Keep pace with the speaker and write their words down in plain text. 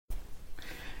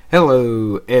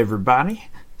Hello, everybody.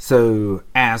 So,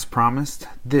 as promised,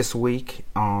 this week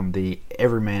on the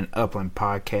Everyman Upland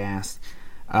podcast,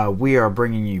 we are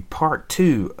bringing you part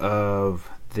 2 of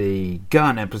the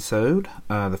gun episode.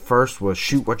 The first was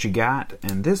Shoot What You Got,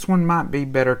 and this one might be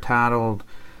better titled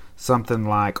something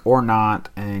like Or Not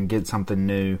and Get Something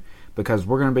New, because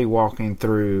we're going to be walking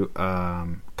through our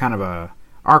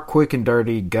quick and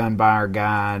dirty gun buyer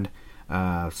guide,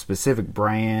 specific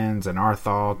brands, and our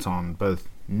thoughts on both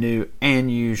new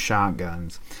and used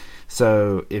shotguns.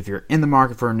 So if you're in the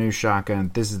market for a new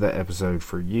shotgun, this is the episode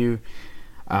for you.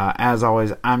 As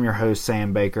always, I'm your host,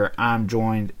 Sam Baker. I'm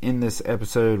joined in this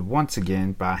episode once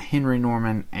again by Henry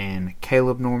Norman and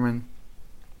Caleb Norman.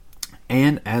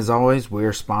 And as always,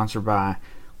 we're sponsored by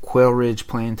Quail Ridge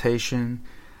Plantation,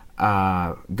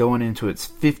 going into its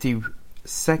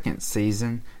 52nd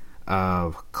season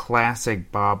of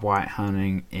classic bobwhite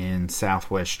hunting in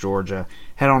southwest Georgia.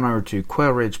 Head on over to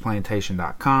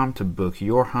quailridgeplantation.com to book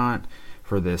your hunt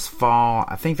for this fall.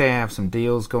 I think they have some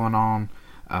deals going on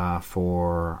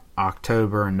for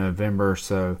October and November,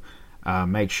 so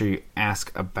make sure you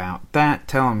ask about that.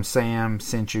 Tell them Sam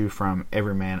sent you from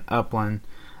Everyman Upland,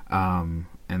 and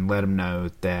let them know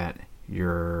that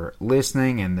you're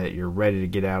listening and that you're ready to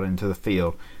get out into the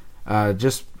field.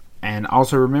 And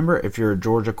also remember, if you're a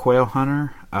Georgia quail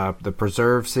hunter, the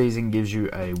preserve season gives you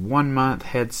a 1-month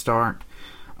head start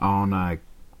on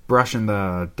brushing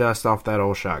the dust off that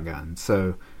old shotgun.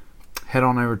 So head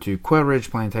on over to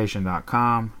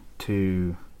quailridgeplantation.com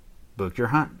to book your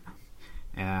hunt.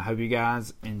 And I hope you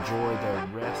guys enjoy the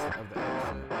rest of the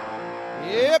episode.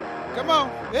 Yep, come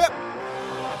on, yep.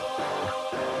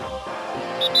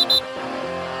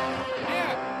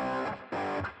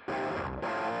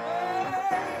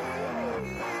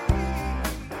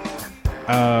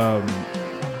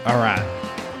 All right,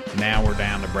 now we're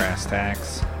down to brass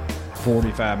tacks.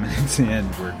 45 minutes in,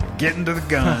 we're getting to the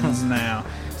guns now.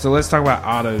 So let's talk about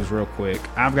autos real quick.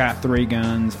 I've got 3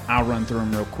 guns. I'll run through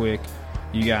them real quick.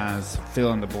 You guys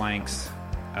fill in the blanks.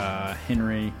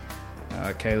 Henry,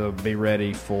 Caleb, be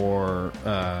ready for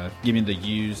give me the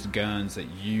used guns that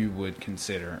you would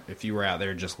consider if you were out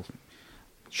there just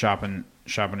shopping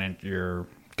at your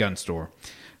gun store.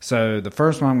 So the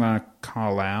first one I'm going to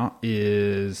call out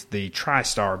is the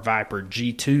TriStar Viper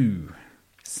G2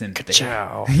 synthetic.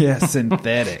 Ka-chow. Yeah,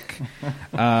 synthetic.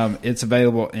 It's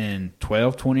available in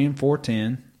 12, 20, and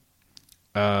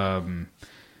 410.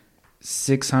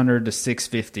 600 to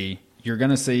 650. You're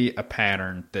going to see a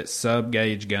pattern that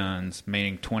sub-gauge guns,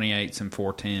 meaning 28s and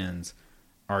 410s,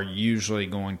 are usually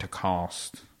going to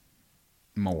cost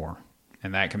more.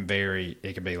 And that can vary.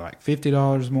 It could be like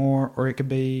 $50 more, or it could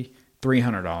be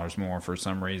 $300 more for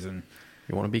some reason.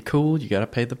 You want to be cool, you got to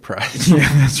pay the price. Yeah,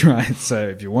 that's right. So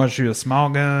if you want to shoot a small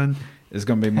gun, it's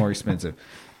going to be more expensive.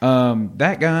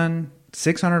 That gun,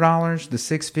 $600 to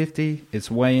 $650.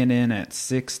 It's weighing in at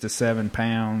 6 to 7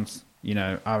 pounds. You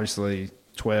know, obviously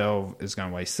 12 is going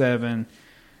to weigh 7,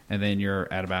 and then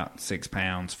you're at about 6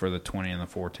 pounds for the 20 and the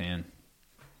 410.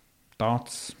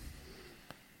 Thoughts?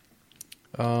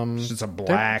 It's just a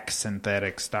black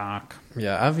synthetic stock.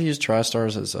 Yeah, I've used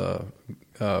TriStars as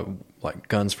like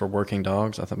guns for working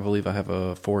dogs. I believe I have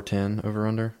a 410 over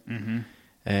under. Mm-hmm.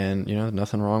 And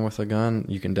nothing wrong with the gun.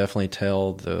 You can definitely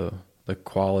tell the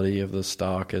quality of the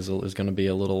stock is going to be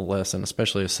a little less, and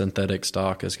especially a synthetic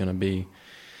stock is going to be.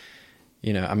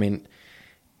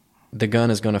 The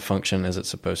gun is going to function as it's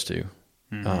supposed to.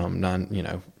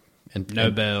 Mm-hmm.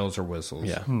 No bells or whistles.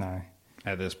 Yeah, No.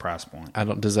 At this price point.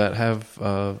 Does that have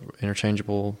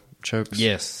interchangeable chokes?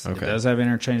 Yes, okay. It does have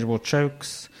interchangeable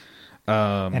chokes.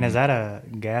 And is that a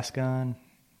gas gun?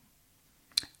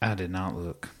 I did not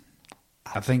look.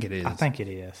 I think it is. I think it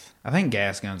is. I think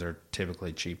gas guns are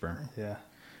typically cheaper. Yeah.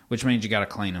 Which means you got to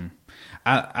clean them.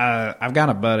 I've got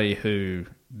a buddy who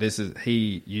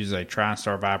he uses a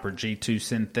TriStar Viper G2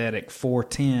 synthetic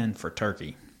 410 for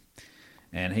turkey,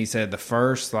 and he said the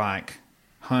first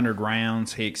 100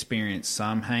 rounds he experienced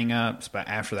some hang-ups, but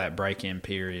after that break-in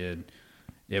period,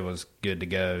 it was good to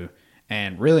go.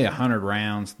 And really 100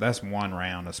 rounds, that's 1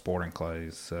 round of sporting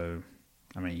clays. So,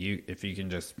 if you can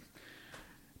just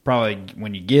probably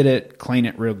when you get it, clean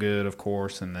it real good, of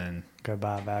course, and then Go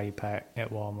buy a value pack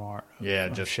at Walmart. Yeah,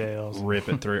 just shells. Rip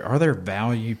it through. Are there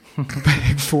value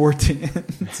pack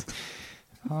 410s?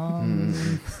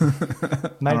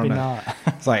 Maybe not.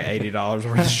 It's like $80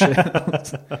 worth of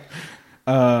shells.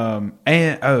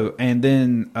 And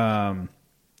then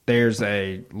there's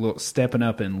a little stepping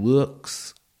up in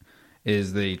looks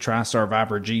is the TriStar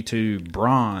Viper G2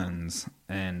 Bronze,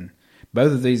 and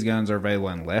both of these guns are available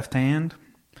in left hand,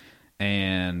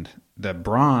 and The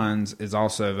bronze is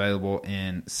also available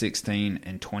in 16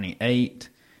 and 28.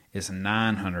 It's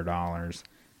 $900,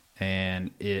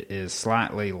 and it is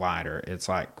slightly lighter. It's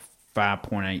like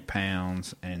 5.8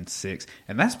 pounds and 6,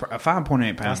 and that's a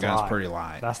 5.8 pound gun is pretty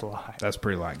light. That's light. That's a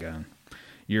pretty light gun.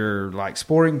 Your like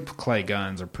sporting clay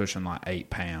guns are pushing like 8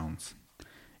 pounds,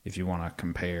 if you want to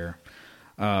compare.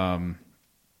 And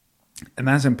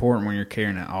that's important when you're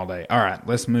carrying it all day. All right,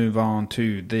 let's move on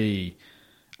to the.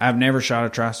 I've never shot a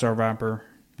TriStar Viper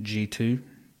G2.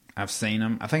 I've seen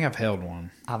them. I think I've held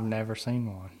one. I've never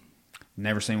seen one.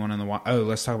 Never seen one in the wild. Oh,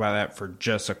 let's talk about that for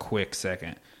just a quick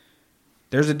second.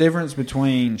 There's a difference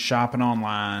between shopping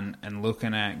online and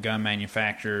looking at gun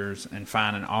manufacturers and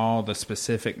finding all the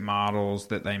specific models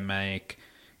that they make,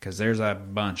 because there's a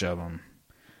bunch of them,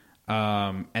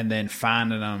 and then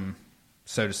finding them,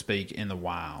 so to speak, in the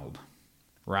wild,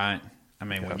 right? I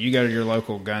mean, when you go to your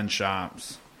local gun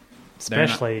shops,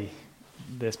 especially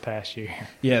this past year.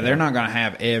 Yeah, they're not going to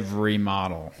have every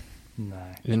model. No.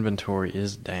 Inventory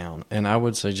is down, and I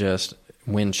would suggest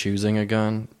when choosing a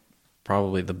gun,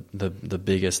 probably the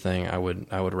biggest thing I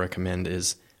would recommend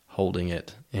is holding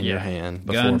it in your hand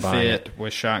before gun buying fit it.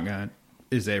 with shotgun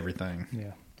is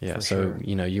everything. Yeah, so sure.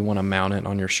 you want to mount it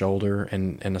on your shoulder,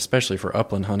 and especially for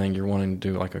upland hunting, you're wanting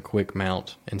to do like a quick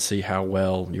mount and see how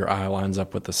well your eye lines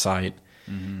up with the sight.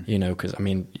 Mm-hmm. Because I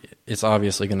mean, it's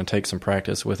obviously going to take some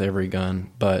practice with every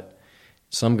gun, but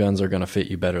some guns are going to fit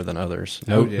you better than others.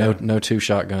 No two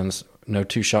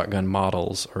shotgun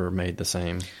models are made the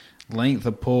same. Length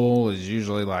of pull is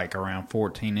usually like around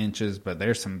 14 inches, but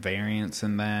there's some variance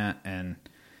in that, and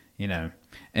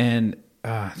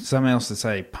something else to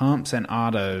say, pumps and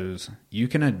autos, you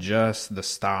can adjust the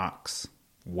stocks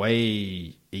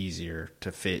way easier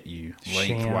to fit you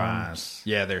lengthwise.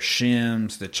 Yeah, there's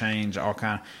shims to change all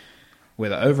kind.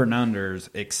 With over and unders,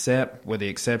 with the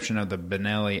exception of the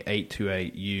Benelli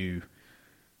 828U,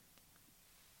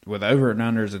 with over and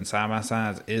unders and side by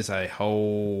sides is a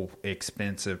whole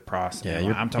expensive process.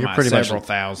 Yeah, I'm talking about several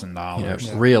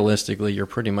 $1,000s. Realistically, you're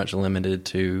pretty much limited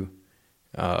to,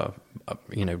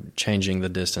 changing the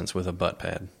distance with a butt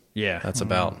pad. Yeah, that's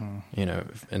about and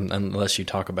unless you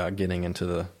talk about getting into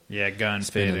the gun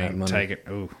fitting,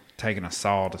 taking a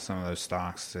saw to some of those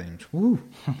stocks seems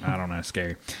I don't know,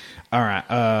 scary. All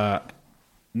right,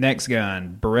 next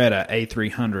gun, Beretta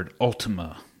A300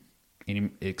 Ultima.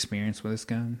 Any experience with this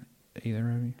gun, either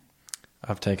of you?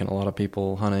 I've taken a lot of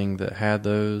people hunting that had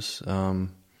those.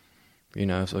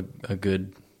 It's a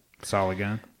good, solid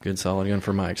gun. Good solid gun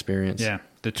from my experience. Yeah,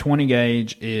 the 20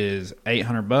 gauge is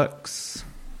 $800,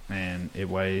 and it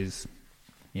weighs,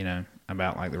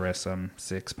 about like the rest of them,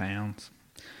 6 pounds.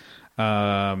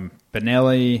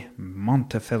 Benelli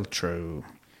Montefeltro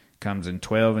comes in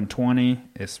 12 and 20.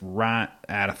 It's right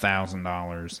at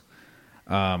 $1,000.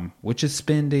 Which is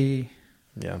spendy.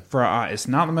 Yeah, it's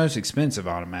not the most expensive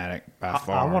automatic by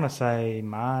far. I want to say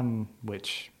mine,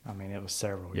 which it was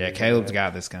several. Yeah, years Caleb's ago.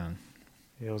 got this gun.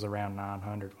 It was around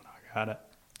 $900 when I got it.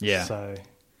 Yeah. So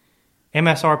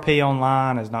MSRP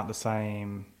online is not the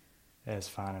same as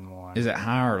finding one. Is it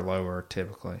higher or lower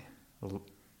typically?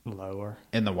 Lower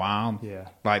in the wild. Yeah,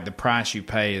 like the price you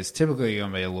pay is typically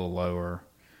going to be a little lower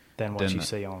than what you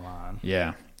see online.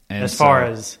 Yeah, and as far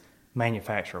as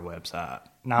manufacturer website.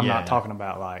 Now I'm not talking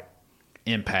about like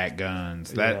impact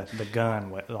guns. The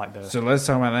gun like the. So let's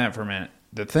talk about that for a minute.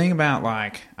 The thing about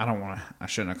I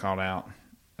shouldn't have called out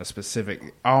a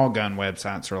specific. All gun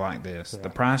websites are like this. Yeah. The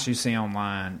price you see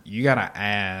online, you got to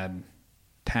add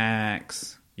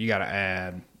tax. You got to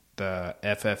add the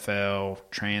FFL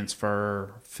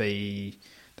transfer fee.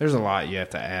 There's a lot you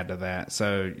have to add to that.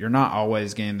 So you're not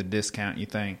always getting the discount you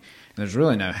think. And there's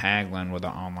really no haggling with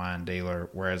an online dealer,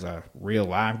 whereas a real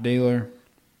life dealer.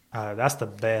 That's the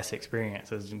best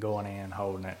experience is going in,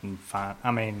 holding it, and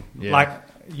like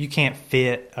you can't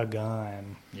fit a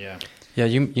gun. Yeah. Yeah,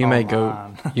 you may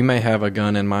go. You may have a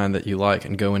gun in mind that you like,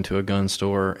 and go into a gun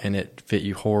store, and it fit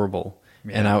you horrible.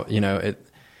 Yeah. And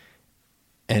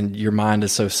and your mind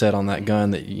is so set on that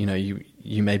gun that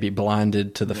you may be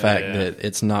blinded to the fact that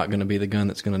it's not going to be the gun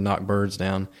that's going to knock birds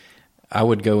down. I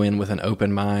would go in with an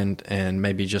open mind and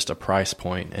maybe just a price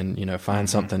point, and find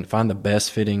something, find the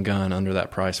best fitting gun under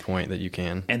that price point that you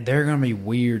can. And there are going to be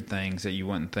weird things that you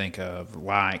wouldn't think of,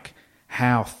 like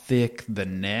how thick the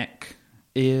neck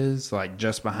is, like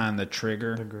just behind the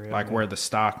trigger, grip, where the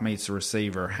stock meets the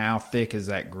receiver. How thick is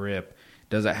that grip?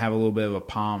 Does it have a little bit of a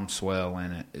palm swell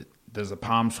in it? Does the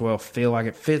palm swell feel like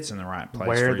it fits in the right place?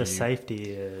 Where for the you? Safety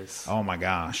is. Oh my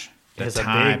gosh, the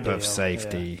type of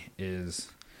safety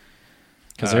is.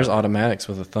 Because there's automatics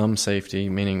with a thumb safety,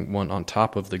 meaning one on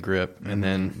top of the grip, and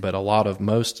then but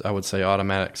most I would say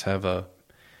automatics have a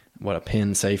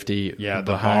pin safety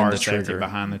behind the trigger.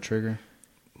 Behind the trigger.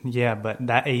 Yeah, but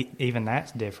even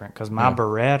that's different because my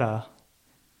Beretta.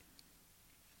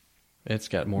 It's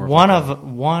got more.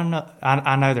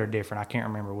 I know they're different. I can't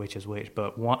remember which is which,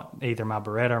 but either my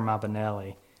Beretta or my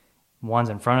Benelli, one's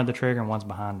in front of the trigger and one's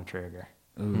behind the trigger.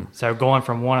 Ooh. So going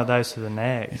from one of those to the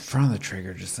next, in front of the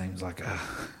trigger just seems like a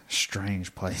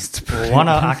strange place to put. Well,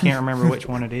 I can't remember which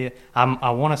one it is. I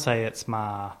want to say it's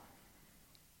my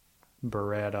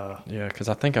Beretta. Yeah, because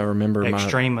I think I remember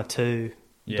Extrema 2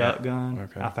 duck gun.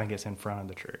 Okay. I think it's in front of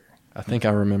the trigger. I think I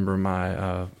remember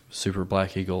my Super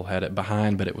Black Eagle had it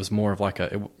behind, but it was more of like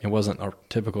it wasn't a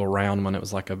typical round one. It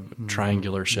was like a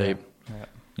triangular shape.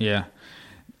 Yeah.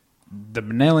 The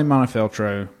Benelli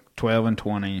Montefeltro 12 and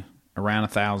 20, around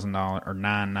 $1,000 or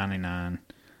 $999,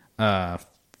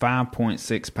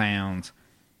 5.6 pounds.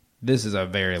 This is a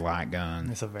very light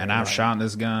gun, I've shot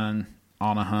this gun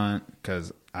on a hunt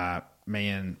because I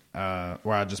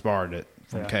just borrowed it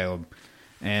from Caleb,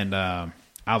 and I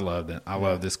loved it. I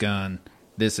love this gun.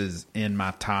 This is in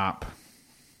my top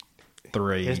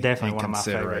 3. It's definitely one of my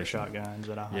favorite shotguns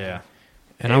that I have. Yeah.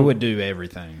 And I would do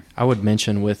everything. I would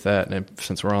mention with that, and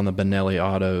since we're on the Benelli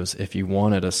autos, if you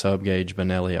wanted a sub-gauge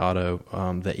Benelli auto,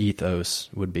 the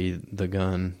Ethos would be the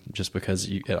gun, just because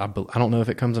I don't know if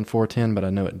it comes in 410, but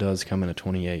I know it does come in a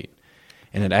 28.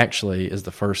 And it actually is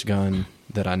the first gun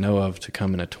that I know of to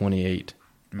come in a 28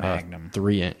 Magnum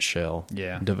 3-inch shell,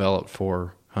 developed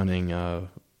for hunting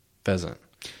pheasant.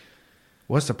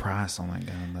 What's the price on that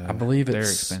gun, though? I believe they're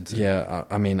expensive. Yeah,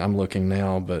 I mean, I'm looking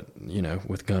now, but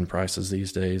with gun prices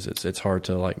these days, it's hard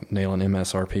to nail an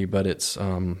MSRP, but it's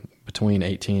between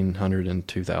 $1,800 and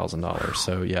 $2,000.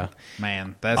 So yeah,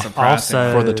 man, that's a price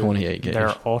for the 28 gauge. They're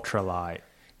ultralight.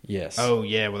 Yes. Oh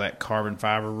yeah, with that carbon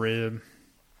fiber rib.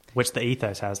 Which the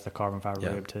Ethos has the carbon fiber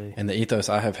rib too. And the Ethos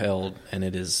I have held, and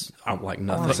it is like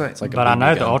nothing. It's like but I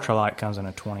know the ultralight comes in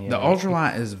a 28. The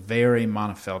ultralight is very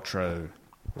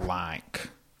Montefeltro-like,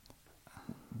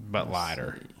 but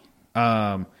lighter.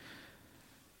 Y'all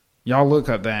look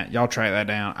up that. Y'all track that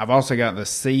down. I've also got the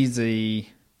CZ,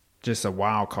 just a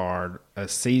wild card, a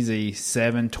CZ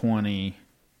 720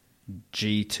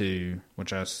 G2,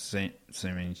 which I assume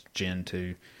is Gen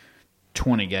 2,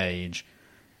 20 gauge.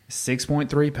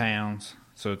 6.3 pounds,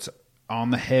 so it's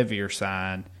on the heavier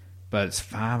side, but it's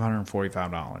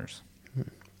 $545.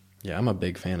 Yeah, I'm a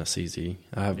big fan of CZ.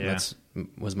 That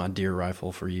was my deer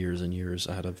rifle for years and years.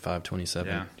 I had a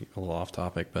 527, a little off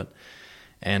topic,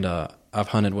 and I've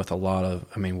hunted with a lot of,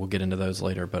 we'll get into those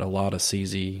later, but a lot of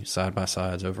CZ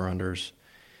side-by-sides, over-unders.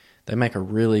 They make a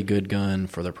really good gun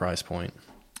for their price point.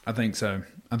 I think so.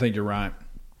 I think you're right.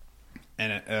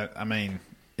 And,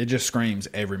 it just screams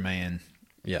every man.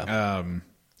 Yeah.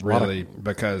 Really,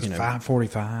 because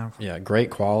 $545. Yeah,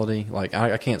 great quality.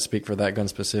 I can't speak for that gun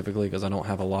specifically because I don't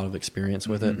have a lot of experience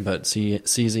with it, but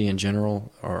CZ in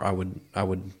general, I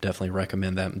would definitely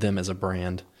recommend them as a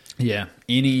brand. Yeah.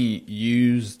 Any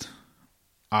used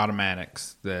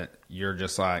automatics that you're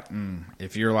just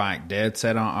if you're dead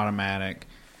set on automatic.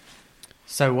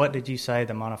 So what did you say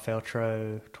the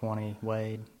Montefeltro 20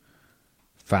 weighed?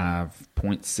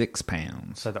 5.6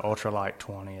 pounds. So the ultralight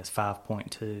 20 is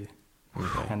 5.2,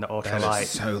 and the ultralight that is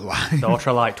so light. The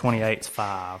ultralight 28 is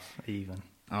 5 even.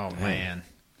 Oh man,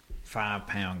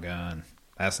 5-pound gun.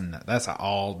 That's an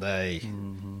all day.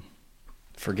 Mm-hmm.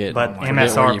 Forget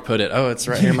MSR where you put it. Oh, it's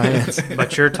right here in my hands.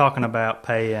 But you're talking about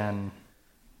paying,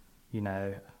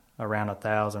 around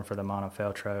 $1,000 for the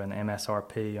Montefeltro, and the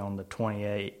MSRP on the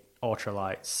 28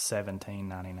 ultralight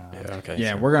 $1,799. Yeah, okay.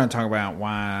 Yeah, we're going to talk about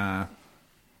why.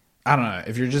 I don't know.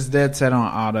 If you're just dead set on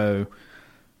auto,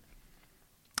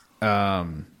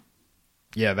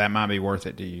 that might be worth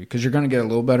it to you because you're going to get a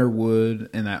little better wood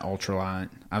in that ultralight.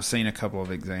 I've seen a couple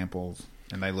of examples,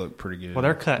 and they look pretty good. Well,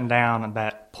 they're cutting down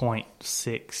about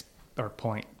 0.6 or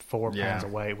 0.4 pounds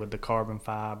of weight with the carbon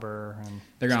fiber. And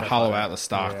they're going to hollow out the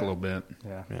stock a little bit.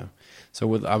 Yeah.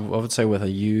 So I would say with a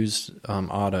used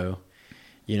auto,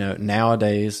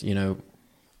 nowadays,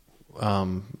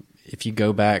 if you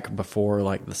go back before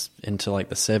into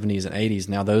the 70s and 80s,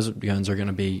 now those guns are going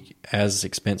to be as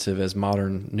expensive as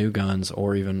modern new guns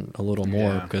or even a little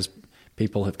more because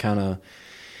people have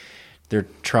they're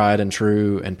tried and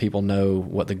true and people know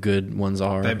what the good ones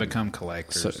are. They become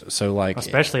collectors. So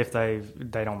especially if they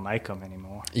don't make them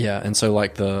anymore. Yeah, and so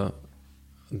the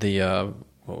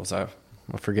what was I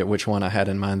I forget which one I had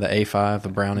in mind. The A5, the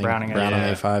Browning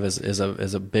A5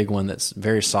 is a big one that's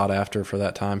very sought after for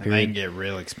that time period. They can get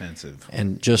real expensive.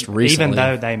 And just recently, even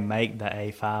though they make the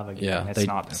A5 again, it's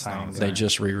not the same. They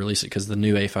just re-released it because the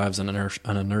new A5 is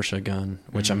an inertia gun,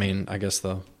 which I mean, I guess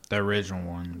the original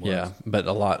one was. Yeah, but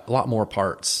a lot more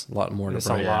parts, a lot more. It's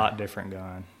a lot different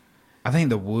gun. I think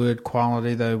the wood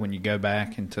quality, though, when you go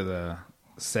back into the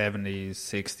 70s,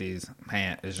 60s,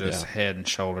 man, is just head and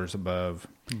shoulders above.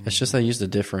 It's just they used a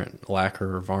different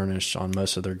lacquer or varnish on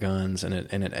most of their guns, and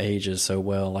it ages so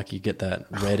well. Like you get that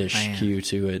reddish hue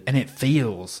to it, and it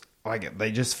feels like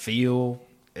they just feel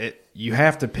it. You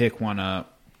have to pick one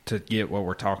up to get what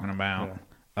we're talking about.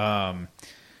 Yeah.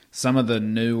 Some of the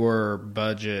newer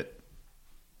budget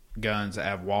guns that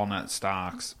have walnut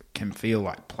stocks can feel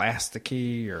like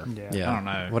plasticky or I don't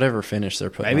know, whatever finish they're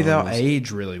putting. Maybe they'll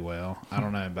age really well. I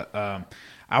don't know, but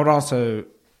I would also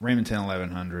Remington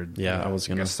 1100. Yeah, I was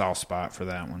gonna a soft spot for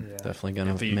that one. Yeah. Definitely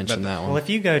gonna mention that one. Well, if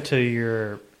you go to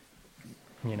your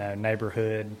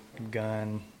neighborhood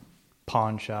gun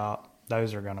pawn shop,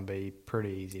 those are going to be pretty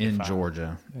easy to find.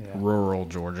 Georgia, rural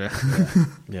Georgia.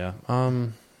 Yeah.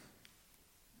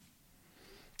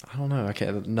 I don't know. I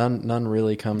can't. None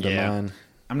really come to mind.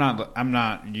 I'm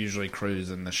not usually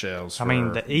cruising the shelves. I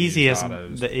mean, the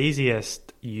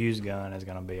easiest used gun is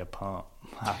going to be a pump,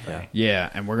 I think. Yeah,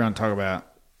 and we're going to talk about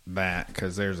that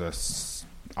because there's a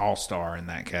all-star in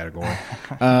that category.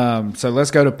 So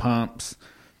let's go to pumps.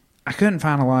 I couldn't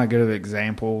find a lot of good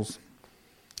examples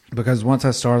because once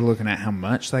I started looking at how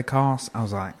much they cost, I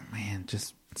was like, man,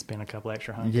 just spend a couple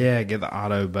extra $100. Yeah, get the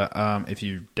auto. But if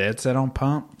you're dead set on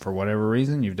pump for whatever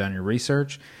reason, you've done your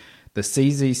research, the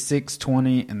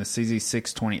CZ620 and the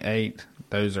CZ628,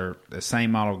 those are the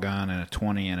same model gun in a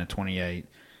 20 and a 28.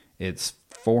 It's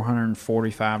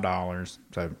 $445,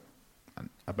 so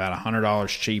about $100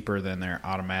 cheaper than their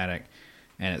automatic,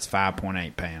 and it's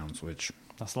 5.8 pounds, which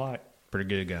that's like pretty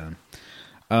good gun.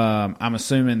 I'm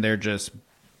assuming they're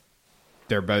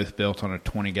both built on a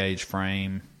 20 gauge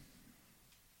frame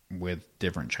with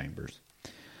different chambers.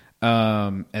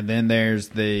 And then there's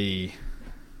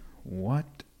what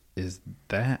is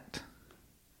that?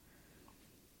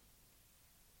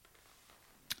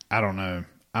 I don't know.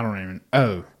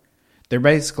 They're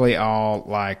basically all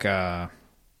like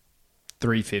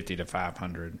 350 to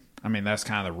 500. I mean, that's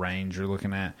kind of the range you're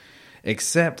looking at,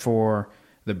 except for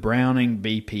the Browning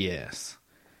BPS.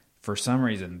 For some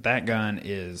reason, that gun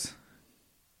is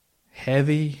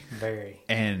heavy,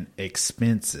 and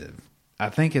expensive. I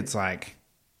think it's like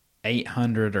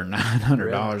 $800 or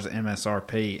 $900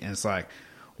 MSRP, and it's like,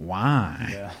 why?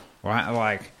 Yeah. Why?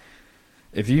 Like,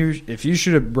 if you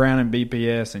shoot a Browning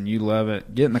BPS and you love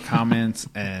it, get in the comments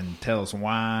and tell us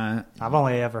why. I've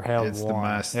only ever held it's one.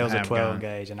 It was a 12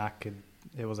 gauge, and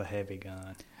it was a heavy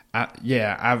gun.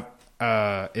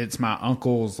 It's my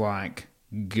uncle's like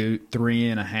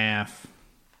 3.5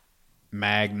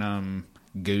 Magnum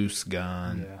Goose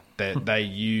gun that they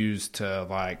use to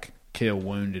like kill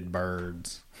wounded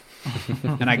birds.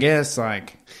 And I guess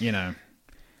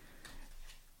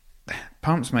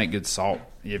pumps make good salt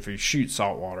if you shoot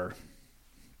saltwater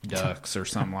ducks or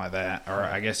something like that. Or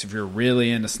I guess if you're really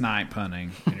into snipe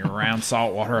hunting and you're around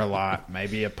saltwater a lot,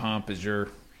 maybe a pump is your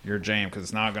jam because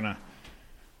it's not gonna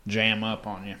jam up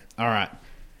on you. All right,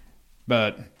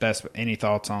 but any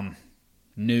thoughts on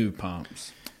new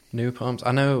pumps? New pumps.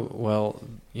 I know,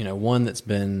 one that's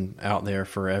been out there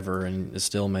forever and is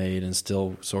still made and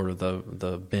still sort of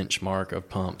the benchmark of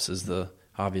pumps is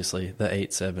obviously the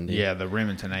 870. Yeah, the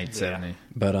Remington 870. Yeah.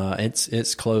 But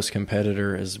its close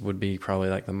competitor would be probably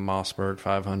like the Mossberg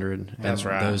 500. That's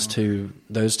right.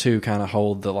 Those two kind of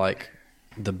hold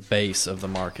the base of the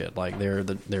market. Like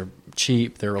they're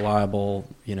cheap, they're reliable,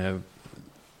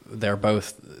 they're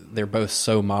both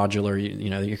so modular.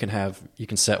 You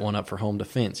can set one up for home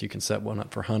defense. You can set one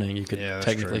up for hunting. You could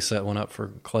technically set one up for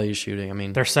clay shooting. I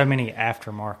mean, there's so many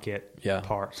aftermarket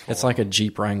parts. It's like a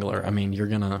Jeep Wrangler. I mean, you're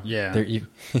gonna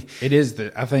It is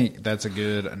I think that's a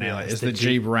good analogy. It's the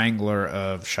Jeep Wrangler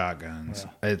of shotguns.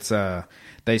 Yeah. It's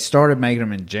they started making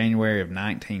them in January of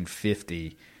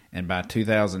 1950, and by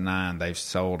 2009 they've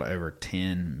sold over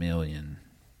 10 million.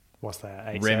 What's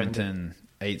that? Remington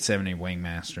 870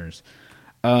 Wingmasters.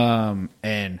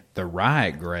 And the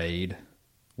Riot Grade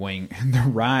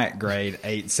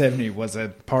 870 was a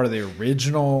part of the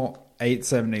original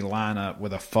 870 lineup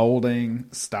with a folding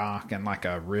stock and like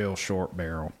a real short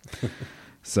barrel.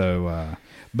 So,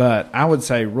 but I would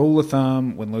say rule of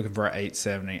thumb when looking for an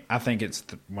 870, I think it's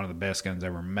one of the best guns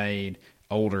ever made.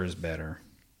 Older is better.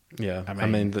 Yeah. I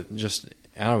mean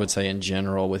I would say in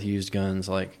general with used guns,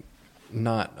 like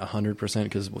not 100%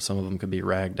 because some of them could be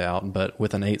ragged out, but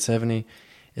with an 870,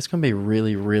 it's going to be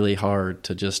really, really hard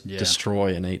to just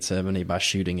destroy an 870 by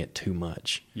shooting it too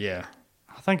much. Yeah.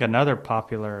 I think another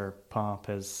popular pump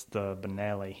is the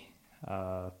Benelli.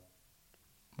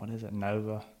 What is it,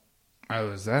 Nova?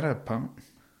 Oh, is that a pump?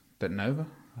 That Nova?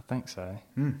 I think so.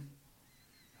 Hmm.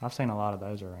 I've seen a lot of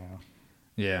those around.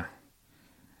 Yeah.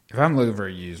 If I'm looking for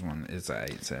a used one, it's an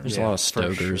 870. There's a lot of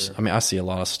Stogers. sure. I mean, I see a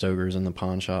lot of Stogers in the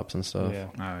pawn shops and stuff. Yeah.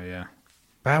 Oh, yeah.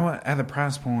 But at the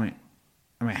price point,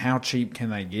 I mean, how cheap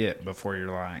can they get before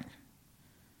you're like...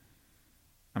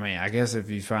 I mean, I guess if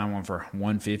you find one for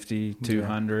 $150,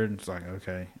 $200, it's like,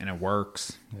 okay, and it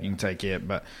works, you can take it.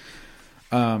 But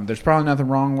there's probably nothing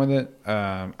wrong with it.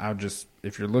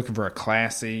 If you're looking for a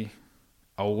classy,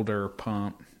 older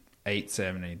pump,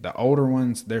 870. The older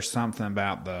ones, there's something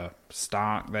about the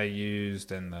stock they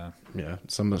used and the... Yeah,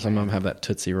 some of them have that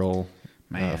Tootsie Roll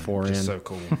fore just end. so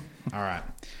cool. All right.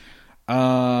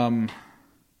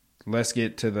 Let's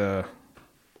get to the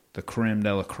creme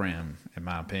de la creme, in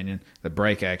my opinion, the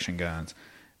break action guns.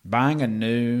 Buying a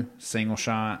new single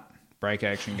shot break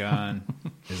action gun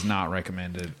is not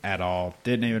recommended at all.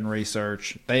 Didn't even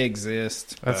research. They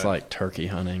exist. That's like turkey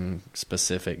hunting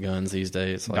specific guns these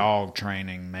days. Like, dog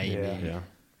training, maybe. yeah.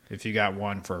 If you got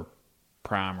one for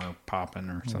primer popping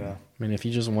or something. Yeah. I mean, if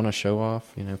you just want to show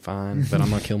off, fine. But I'm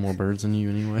gonna kill more birds than you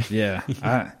anyway. Yeah.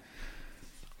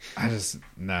 I just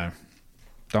no.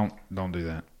 Don't do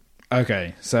that.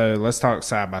 Okay, so let's talk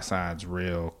side-by-sides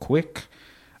real quick.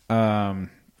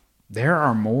 There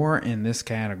are more in this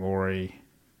category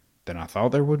than I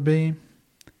thought there would be,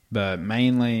 but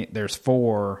mainly there's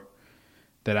 4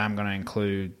 that I'm going to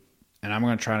include, and I'm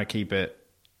going to try to keep it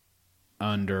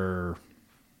under,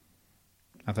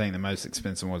 I think the most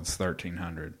expensive was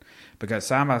 $1,300, because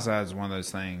side-by-side is one of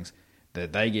those things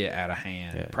that they get out of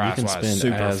hand price-wise super fast.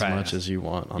 You can spend as much as you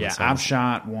want on the side. I've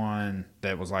shot one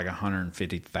that was like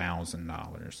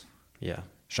 $150,000. Yeah.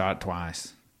 Shot it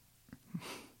twice.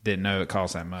 Didn't know it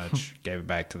cost that much. Gave it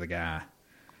back to the guy,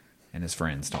 and his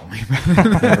friends told me.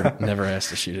 never asked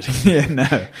to shoot it. Yeah,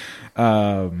 no.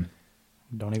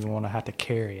 Don't even want to have to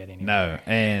carry it anymore. No,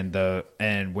 and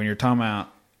when you're talking about,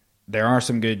 there are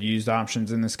some good used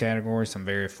options in this category, some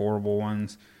very affordable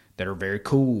ones that are very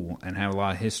cool and have a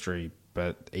lot of history,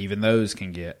 but even those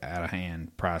can get out of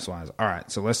hand price-wise. All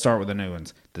right, so let's start with the new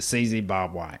ones. The CZ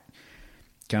Bob White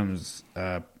comes.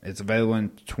 It's available in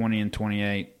 20 and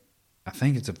 28. I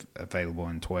think it's available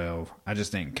in 12. I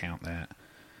just didn't count that.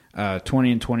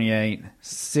 20 and 28,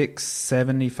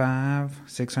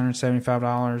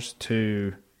 $675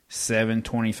 to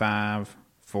 $725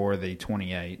 for the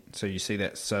 28. So you see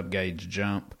that sub-gauge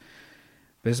jump.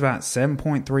 But it's about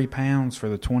 7.3 pounds for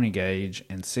the 20 gauge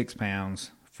and 6 pounds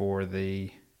for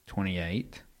the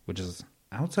 28, which is,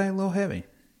 I would say, a little heavy.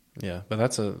 Yeah, but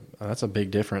that's a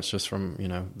big difference just from,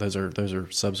 those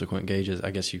are subsequent gauges.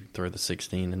 I guess you throw the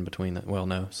 16 in between that. Well,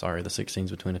 no, sorry, the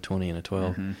 16's between a 20 and a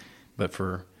 12. Mm-hmm. But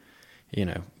for,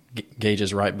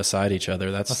 gauges right beside each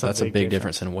other, that's a big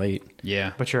difference in weight.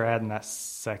 Yeah. But you're adding that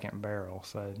second barrel,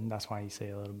 so that's why you see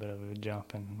a little bit of a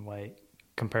jump in weight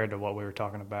compared to what we were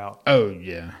talking about. Oh,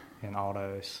 yeah. In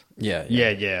autos.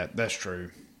 Yeah, that's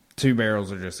true. 2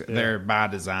 barrels are just, they're by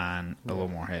design a little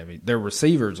more heavy. Their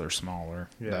receivers are smaller,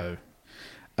 though.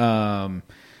 And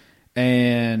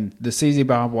the CZ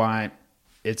Bob White,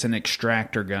 it's an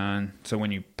extractor gun. So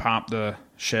when you pop the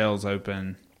shells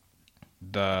open,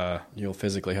 you'll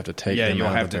physically have to take them you'll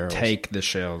out have of the to barrels. take the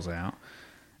shells out.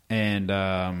 And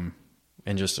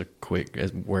just a quick,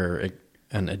 where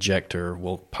an ejector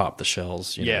will pop the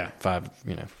shells. You're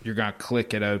gonna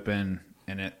click it open,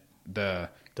 and the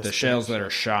shells that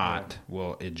are shot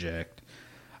will eject.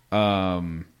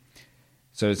 So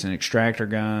it's an extractor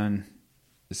gun.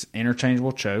 It's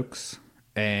interchangeable chokes,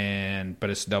 but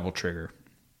it's double trigger.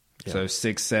 Yeah. So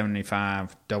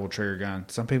 $675 double trigger gun.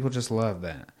 Some people just love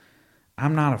that.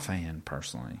 I'm not a fan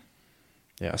personally.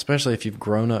 Yeah, especially if you've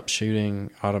grown up shooting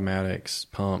automatics,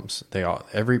 pumps.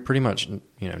 Pretty much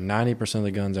 90% of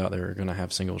the guns out there are going to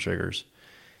have single triggers,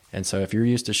 and so if you're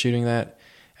used to shooting that,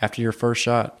 after your first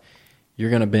shot, you're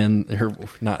going to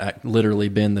not literally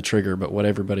bend the trigger, but what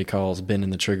everybody calls bending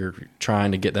the trigger,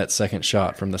 trying to get that second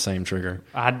shot from the same trigger.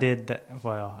 I did that.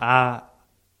 Well, I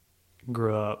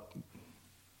grew up,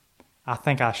 I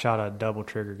think I shot a double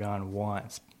trigger gun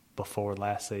once before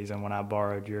last season when I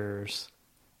borrowed yours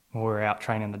when we were out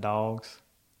training the dogs.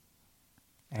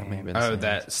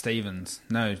 That Stevens.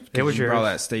 No, it was you yours. brought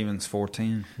that Stevens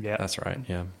 410. Yeah. That's right,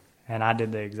 yeah. And I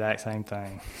did the exact same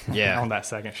thing on that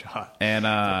second shot. And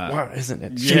why isn't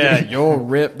it? Yeah, you'll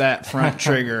rip that front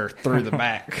trigger through the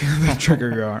back, the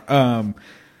trigger guard.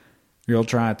 You'll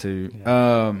try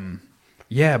to.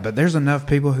 Yeah, but there's enough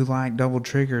people who like double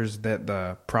triggers that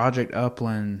the Project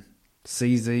Upland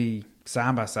CZ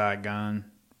side-by-side gun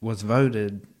was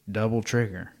voted double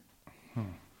trigger.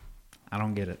 I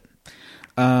don't get it.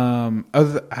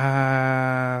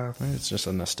 It's just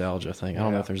a nostalgia thing. I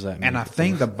don't know if there's that many. And I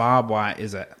think the Bob White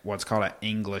is what's called an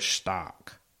English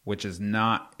stock, which is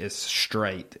not as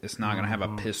straight. It's not going to have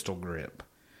a pistol grip,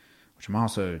 which I'm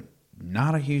also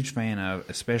not a huge fan of,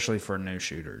 especially for new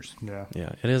shooters. Yeah.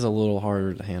 Yeah, it is a little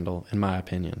harder to handle, in my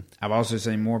opinion. I've also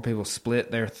seen more people split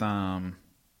their thumb,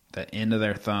 the end of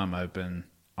their thumb open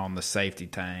on the safety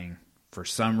tang for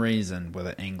some reason with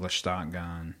an English stock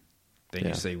gun than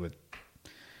you see with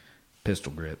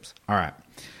pistol grips. All right.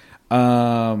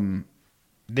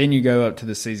 Then you go up to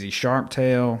the CZ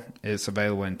Sharptail. It's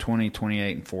available in 20,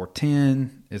 28, and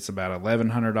 410. It's about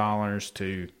 $1,100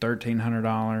 to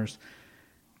 $1,300.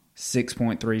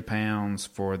 6.3 pounds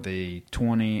for the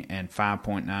 20 and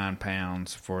 5.9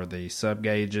 pounds for the sub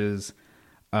gauges.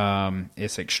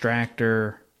 It's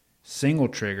extractor, single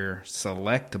trigger,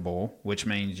 selectable, which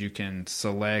means you can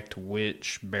select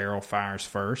which barrel fires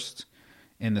first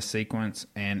in the sequence,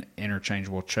 and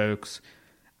interchangeable chokes.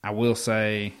 I will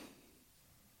say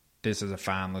this is a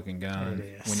fine looking gun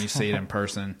when you see it in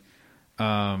person.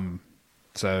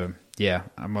 So yeah,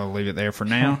 I'm going to leave it there for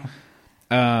now.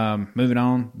 Moving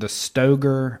on, the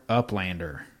Stoeger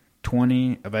Uplander,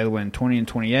 available in 20 and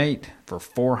 28 for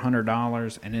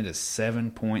 $400, and it is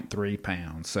 7.3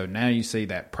 pounds. So now you see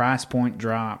that price point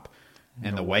drop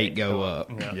and the weight go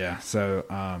up. Yeah. So,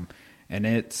 and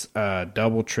it's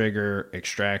double trigger,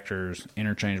 extractors,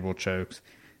 interchangeable chokes.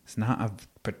 It's not a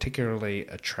particularly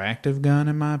attractive gun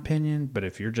in my opinion, but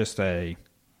if you're just a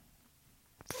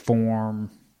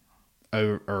form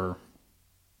or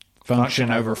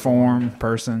function over form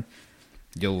person,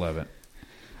 you'll love it.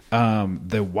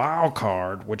 The wild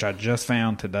card, which I just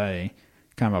found today,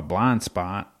 kind of a blind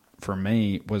spot for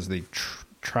me, was the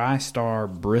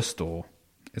TriStar Bristol.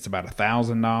 It's about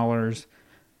 $1,000,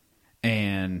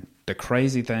 and the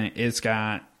crazy thing, it's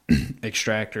got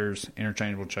extractors,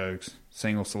 interchangeable chokes,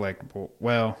 single selectable.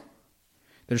 Well,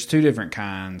 there's two different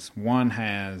kinds. One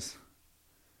has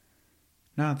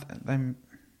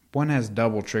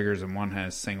double triggers and one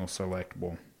has single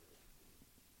selectable.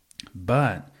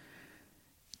 But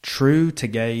true to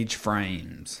gauge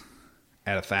frames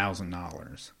at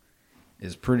 $1,000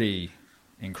 is pretty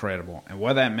incredible. And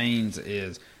what that means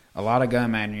is a lot of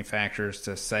gun manufacturers,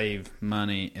 to save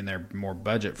money in their more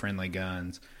budget friendly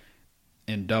guns,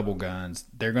 in double guns,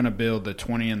 they're going to build the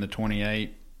 20 and the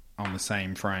 28 on the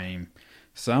same frame.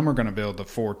 Some are going to build the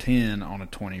 410 on a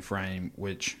 20 frame,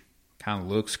 which kind of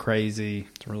looks crazy.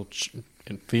 It's real.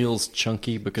 It feels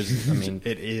chunky because I mean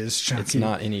it is chunky. It's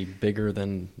not any bigger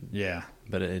than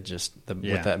but it just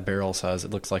with that barrel size,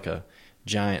 it looks like a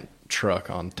giant truck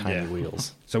on tiny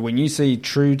wheels. So when you see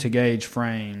true to gauge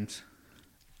frames,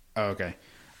 okay,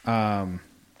 you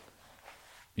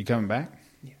coming back?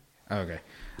 Yeah. Okay.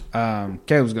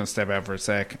 Caleb's going to step out for a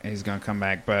sec. He's going to come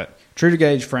back, but true to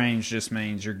gauge frames just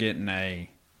means you're getting a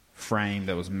frame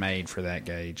that was made for that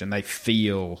gauge, and they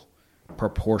feel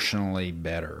proportionally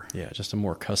better. Yeah, just a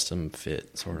more custom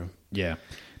fit, sort of. Yeah,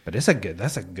 but that's a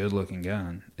good looking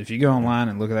gun. If you go online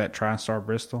and look at that TriStar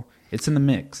Bristol, it's in the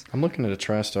mix. I'm looking at a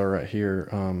TriStar right here.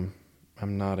 I'm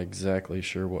not exactly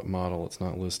sure what model. It's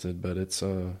not listed, but it's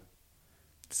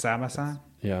side by side.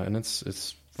 Yeah, and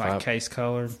it's like case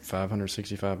colored.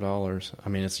 $565. I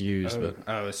mean, it's used,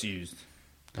 it's used.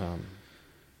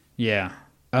 Yeah.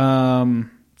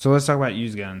 So let's talk about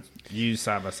used guns, used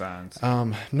side-by-sides.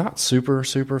 Not super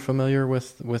familiar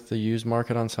with the used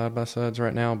market on side-by-sides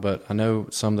right now, but I know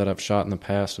some that I've shot in the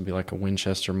past would be like a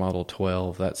Winchester Model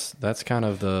 12. That's kind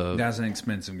of the... That's an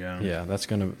expensive gun. Yeah, that's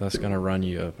gonna run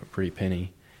you a pretty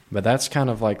penny. But that's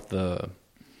kind of like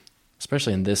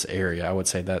especially in this area, I would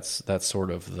say that's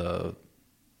sort of the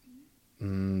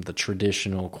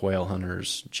traditional quail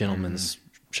hunter's gentleman's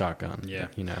shotgun. Yeah.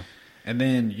 You know. And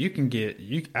then you can get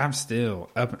I'm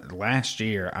still up. Last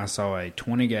year I saw a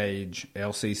 20 gauge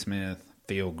LC Smith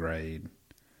field grade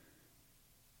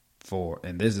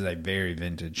and this is a very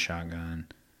vintage shotgun,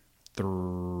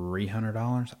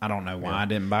 $300. I don't know why I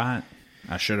didn't buy it.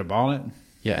 I should have bought it.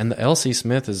 Yeah, and the LC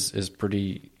Smith is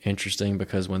pretty interesting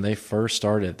because when they first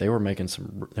started, they were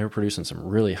producing some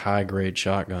really high grade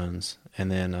shotguns,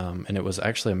 and then and it was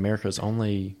actually America's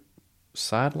only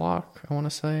side lock, I want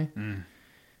to say.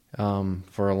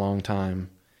 For a long time.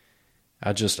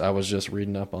 I was just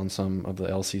reading up on some of the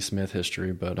LC Smith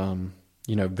history, but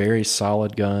very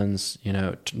solid guns.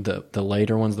 The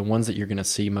later ones, the ones that you're going to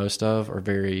see most of, are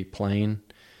very plain.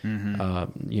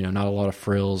 Not a lot of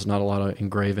frills, not a lot of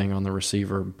engraving on the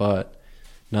receiver, but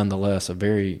nonetheless, a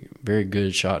very, very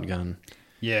good shotgun.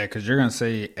 Yeah, because you're going to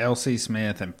see L.C.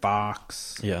 Smith and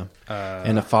Fox. Yeah,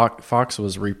 and the Fox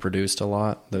was reproduced a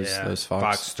lot. Those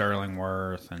Fox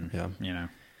Sterlingworth, and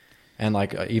and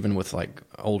like even with like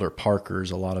older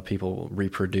Parkers, a lot of people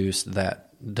reproduced that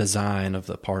design of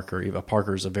the Parker. A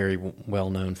Parker is a very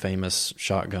well-known, famous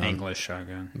shotgun, English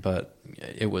shotgun, but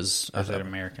it was. Is that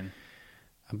American?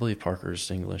 I believe Parker's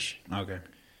English. Okay.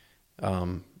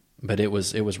 But it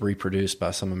was reproduced by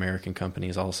some American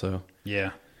companies also.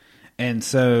 Yeah. And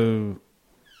so,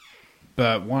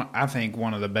 but I think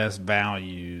one of the best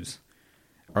values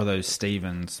are those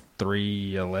Stevens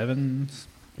 311s.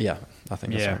 Yeah, I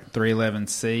think that's right.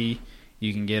 311C.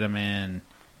 You can get them in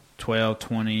 12,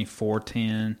 20,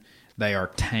 410. They are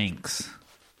tanks.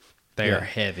 They are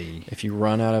heavy. If you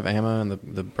run out of ammo and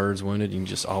the bird's wounded, you can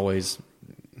just always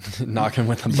knock him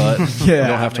with the butt. You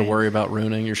don't have to worry about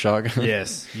ruining your shotgun.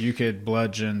 Yes, you could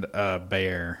bludgeon a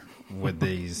bear with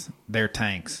these. They're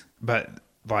tanks. But,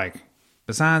 like,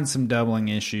 besides some doubling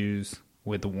issues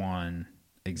with the one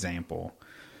example,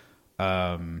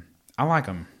 I like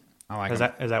them. Is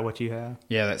that what you have?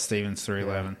 Yeah, that's Stevens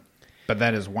 311. Yeah. But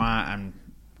that is why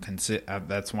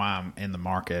that's why I'm in the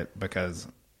market, because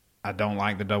I don't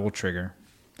like the double trigger.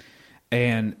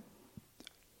 And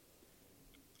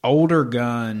older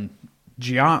gun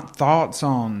thoughts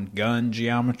on gun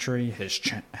geometry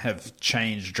have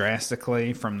changed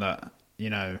drastically from the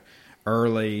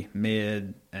early,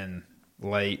 mid, and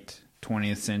late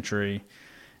 20th century,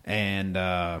 and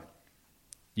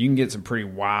you can get some pretty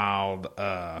wild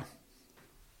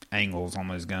angles on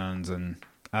those guns, and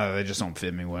they just don't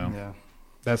fit me well. Yeah.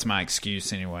 That's my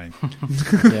excuse anyway.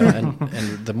 Yeah,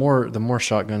 and the more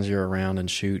shotguns you're around and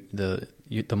shoot,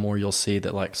 the more you'll see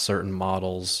that like certain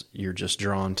models you're just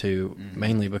drawn to,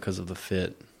 mainly because of the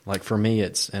fit. Like for me,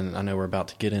 and I know we're about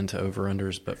to get into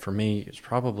over-unders, but for me, it's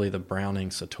probably the Browning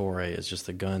Satori is just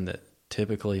the gun that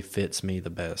typically fits me the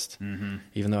best. Mm-hmm.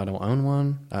 Even though I don't own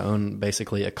one, I own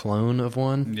basically a clone of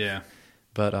one. Yeah.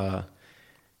 But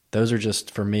those are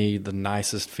just, for me, the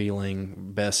nicest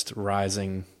feeling, best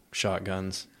rising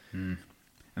shotguns. And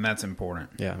that's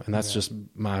important. Yeah, and that's just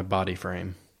my body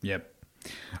frame. Yep.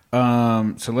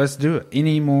 So let's do it.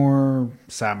 Any more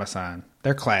side-by-side?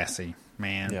 They're classy.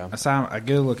 Man, yeah. A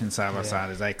good-looking side-by-side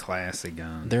is a classy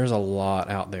gun. There's a lot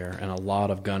out there, and a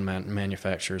lot of gun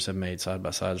manufacturers have made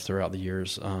side-by-sides throughout the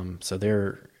years.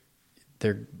 So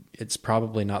it's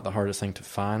probably not the hardest thing to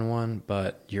find one,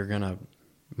 but you're going to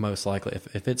most likely,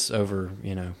 if it's over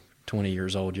 20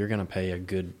 years old, you're going to pay a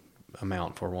good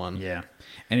amount for one. Yeah.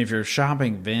 And if you're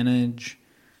shopping vintage,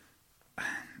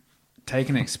 take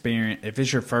an experience. If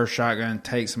it's your first shotgun,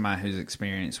 take somebody who's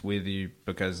experienced with you,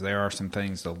 because there are some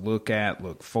things to look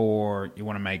for. You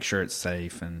want to make sure it's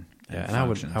safe and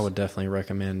functions. I would definitely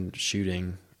recommend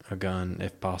shooting a gun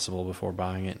if possible before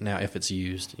buying it. Now, if it's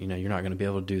used, you're not going to be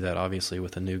able to do that obviously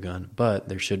with a new gun, but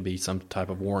there should be some type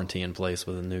of warranty in place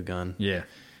with a new gun. Yeah.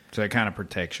 So it kind of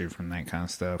protects you from that kind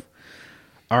of stuff.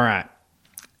 All right.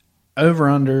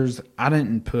 Over-unders, I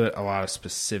didn't put a lot of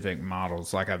specific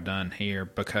models like I've done here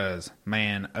because,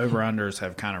 man, over-unders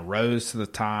have kind of rose to the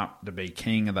top to be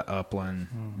king of the upland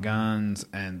guns,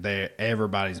 and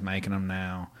everybody's making them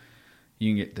now.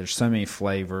 There's so many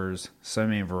flavors, so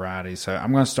many varieties. So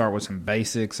I'm going to start with some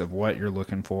basics of what you're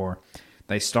looking for.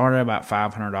 They start at about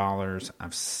 $500.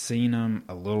 I've seen them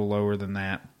a little lower than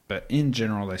that, but in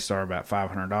general, they start about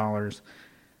 $500.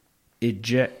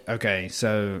 Okay,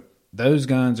 so those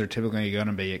guns are typically going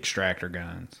to be extractor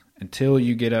guns. Until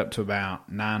you get up to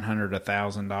about $900 to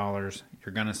 $1,000,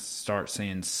 you're going to start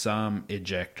seeing some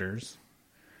ejectors.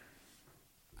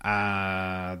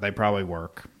 They probably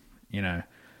work,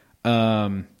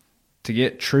 to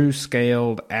get true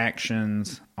scaled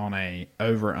actions on a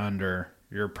over-under,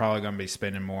 you're probably going to be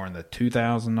spending more in the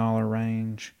 $2,000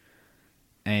 range.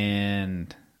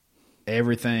 And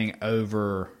everything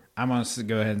over, I'm going to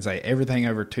go ahead and say everything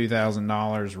over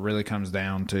 $2,000 really comes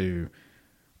down to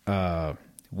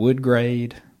wood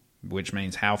grade, which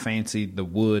means how fancy the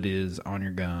wood is on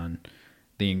your gun,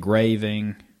 the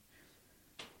engraving,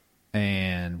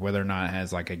 and whether or not it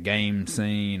has like a game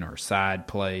scene or side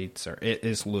plates, or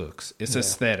its looks. It's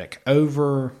aesthetic.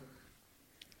 Gold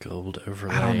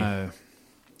overlay. I don't know.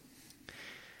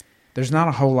 There's not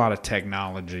a whole lot of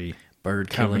technology. Bird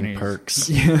killing perks.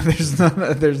 Yeah, there's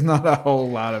not a whole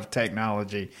lot of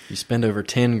technology. You spend over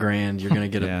 $10,000, you're going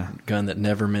to get a gun that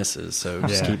never misses. So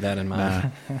just keep that in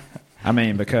mind. I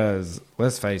mean, because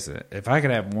let's face it, if I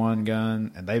could have one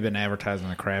gun, and they've been advertising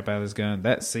the crap out of this gun,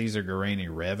 that Caesar Guerini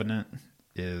Revenant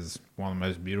is one of the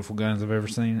most beautiful guns I've ever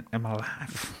seen in my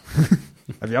life.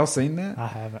 Have y'all seen that? I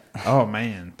haven't. Oh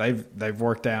man, they've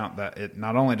worked out that it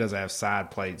not only does it have side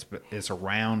plates, but it's a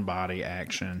round body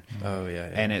action. Oh yeah.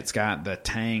 And it's got the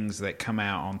tangs that come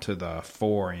out onto the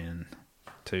fore end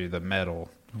to the metal.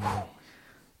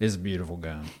 It's a beautiful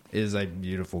gun. It is a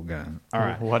beautiful gun. All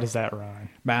right, What does that run?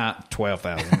 about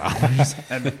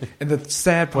 $12,000. and the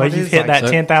sad Well, part you've is hit like,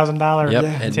 that $10,000.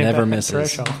 Yep, it never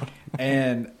misses. threshold.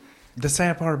 and the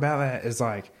sad part about that is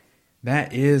like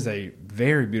that is a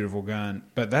very beautiful gun,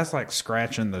 but that's like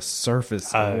scratching the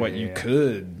surface of what you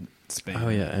could spend. Oh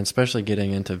yeah, and especially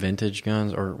getting into vintage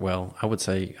guns, or well, I would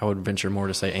venture more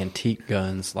to say antique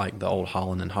guns like the old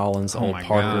Holland and Hollands, the Oh old my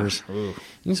Parkers. gosh. Ooh. You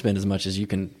can spend as much as you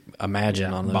can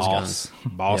imagine on those guns.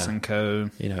 Boss Yeah. and Co.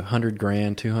 You know,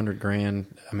 $100,000, $200,000.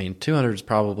 I mean, 200 is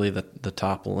probably the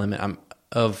top limit.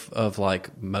 Of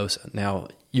like most. Now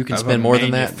you can Of spend a more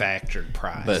than that, manufactured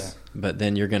price. but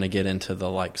then you're going to get into the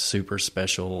like super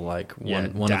special, like one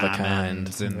of a kind.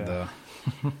 diamonds and the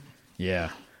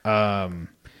yeah.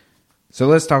 So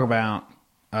let's talk about.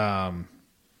 I'm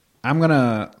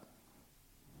gonna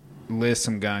list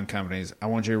some gun companies. I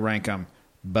want you to rank them: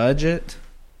 budget,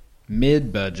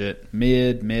 mid-budget,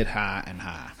 mid-high, and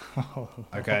high.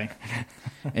 Okay,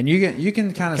 and you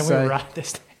can kind of Can say. we write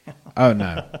this down? Oh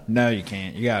no, you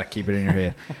can't. You got to keep it in your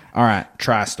head. All right,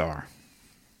 TriStar.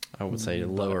 I would say the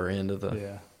lower end of the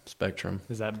Yeah. spectrum.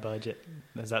 Is that budget?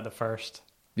 Is that the first?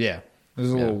 Yeah, this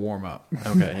is a little warm up.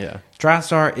 Okay, yeah.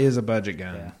 TriStar is a budget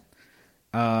gun.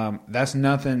 That's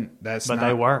nothing. But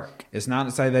they work. It's not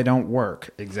to say they don't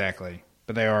work exactly,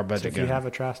 but they are a So budget if gun. you have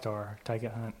a TriStar, take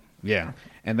it hunt. Yeah,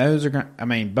 and those are going. I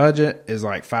mean, budget is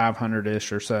like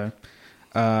 500-ish or so.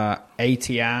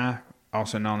 ATI,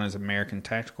 also known as American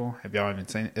Tactical. Have y'all even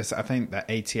seen it? It's I think the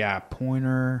ATI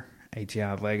Pointer,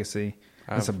 ATI Legacy.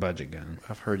 It's a budget gun.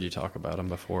 I've heard you talk about them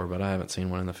before, but I haven't seen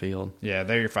one in the field. Yeah,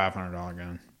 they're your $500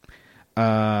 gun.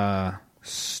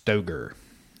 Stoeger.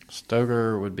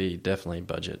 Stoeger would be definitely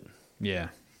budget. Yeah.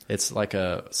 It's like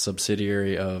a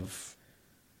subsidiary of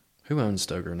who owns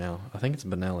Stoeger now? I think it's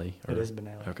Benelli. It is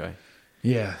Benelli. Okay.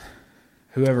 Yeah.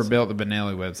 Whoever built the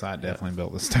Benelli website definitely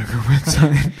built the Stoeger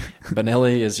website.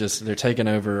 Benelli is just they're taking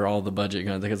over all the budget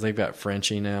guns because they've got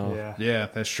Frenchie now. Yeah. Yeah,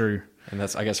 that's true. And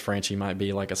that's I guess Frenchie might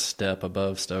be like a step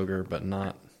above Stoeger, but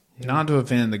not. Not to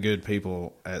offend the good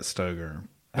people at Stoeger,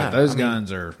 but No, those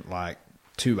guns are like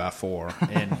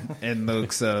 2x4 in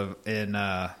looks of in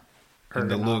the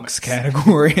looks Ergonomics.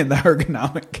 category, in the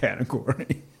ergonomic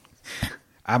category.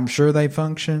 I'm sure they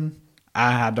function.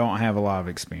 I don't have a lot of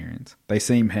experience. They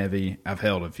seem heavy. I've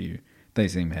held a few. They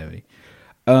seem heavy.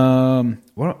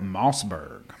 What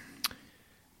Mossberg?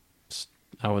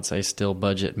 I would say still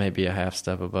budget, maybe a half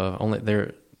step above. Only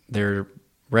their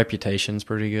reputation's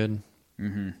pretty good.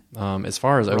 Mm-hmm. As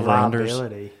far as over-unders,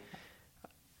 Reliability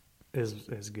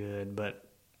is good, but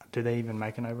do they even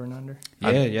make an over and under?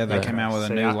 Yeah, they came out with a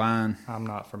See, new line. I'm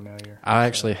not familiar. I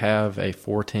actually have a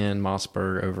 410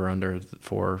 Mossberg over-under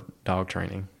for dog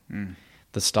training.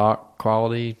 The stock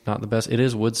quality, not the best. It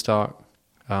is wood stock,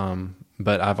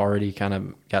 but I've already kind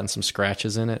of gotten some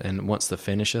scratches in it, and once the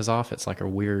finish is off, it's like a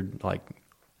weird, like,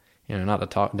 you know, not to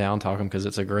talk them because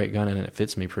it's a great gun and it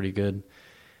fits me pretty good.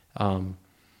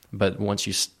 But once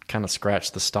you kind of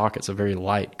scratch the stock, it's a very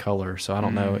light color, so I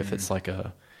don't know if it's like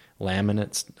a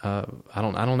laminate. I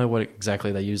don't know what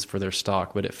exactly they use for their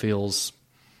stock, but it feels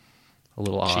a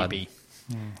little odd. Cheapy.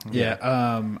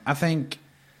 Yeah, I think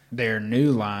their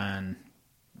new line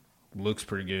looks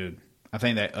pretty good. I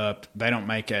think they don't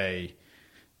make a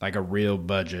real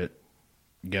budget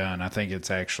gun. I think it's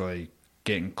actually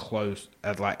getting close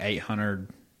at like $800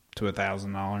 to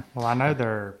 $1,000. Well, I know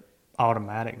their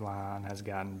automatic line has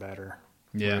gotten better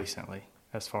Yeah. recently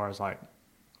as far as like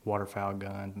waterfowl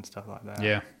guns and stuff like that.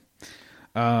 Yeah.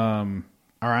 All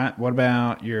right. What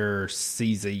about your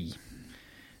CZ?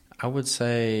 I would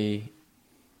say,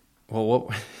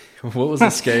 well, what was the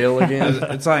scale again?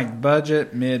 It's like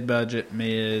budget, mid-budget,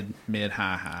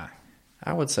 mid-high.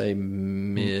 I would say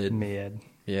mid. Mid.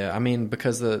 Yeah, I mean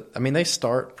because they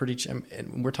start pretty.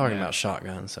 We're talking about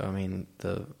shotguns, so I mean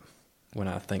when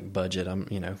I think budget, I'm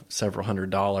several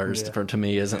 $100s Yeah. to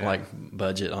me isn't like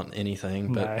budget on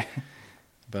anything, but No.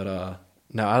 but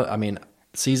no, I mean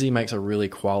CZ makes a really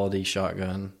quality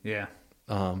shotgun. Yeah.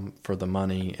 For the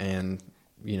money, and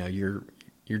you're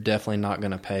definitely not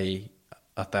going to pay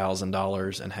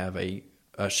 $1,000 and have a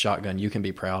shotgun you can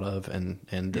be proud of and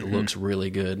it looks really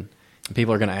good. And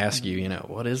people are going to ask you,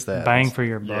 what is that? Bang for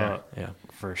your buck. Yeah.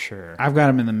 For sure. I've got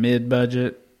them in the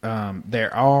mid-budget.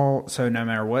 They're all, so no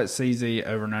matter what CZ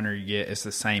over and under you get, it's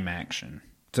the same action.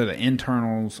 So the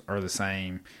internals are the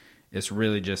same. It's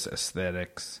really just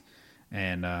aesthetics,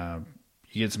 and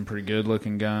you get some pretty good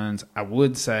looking guns. I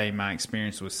would say my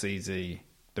experience with CZ,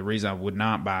 the reason I would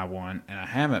not buy one, and I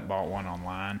haven't bought one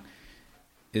online,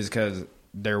 is because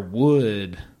their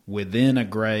wood within a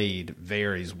grade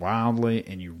varies wildly,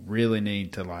 and you really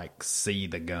need to like see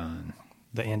the gun.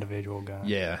 The individual gun.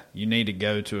 Yeah, you need to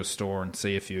go to a store and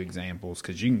see a few examples,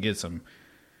 because you can get some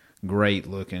great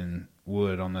looking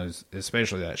wood on those,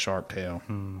 especially that sharp tail.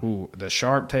 Ooh, the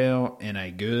sharp tail in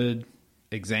a good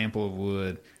example of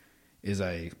wood is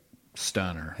a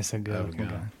stunner. It's a good of looking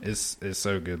gun. It's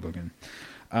so good looking.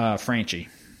 Franchi.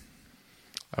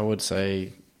 I would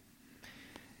say,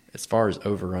 as far as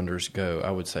over-unders go,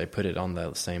 I would say put it on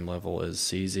the same level as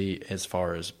CZ. As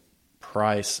far as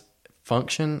price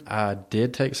function, I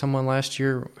did take someone last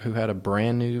year who had a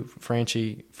brand new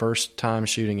Franchi, first time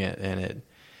shooting it, and it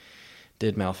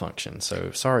did malfunction.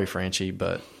 So sorry, Franchi,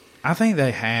 but I think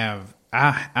they have,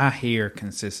 I hear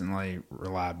consistently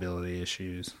reliability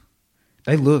issues.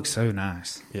 They look so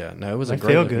nice. yeah, no, it was They a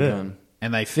great feel looking good. gun.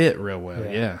 And they fit real well.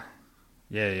 Yeah.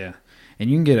 Yeah. And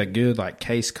you can get a good like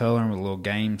case color with a little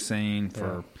game scene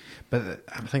for, but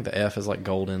I think the F is like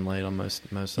gold inlaid on most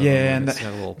of Yeah, them. and It's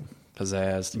got a little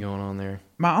pizzazz going on there.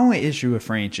 my only issue with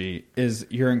Franchi is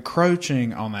you're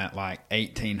encroaching on that like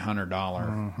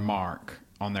 $1,800 mark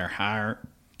on their higher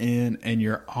end, and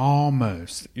you're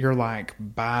like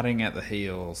biting at the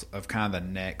heels of kind of the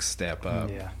next step up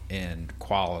Yeah. in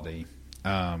quality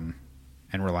and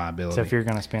reliability. So if you're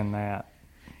going to spend that,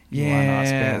 why not Yeah,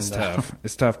 spend it's the- tough.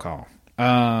 It's a tough call.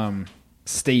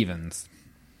 Stevens,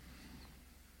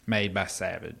 made by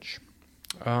Savage.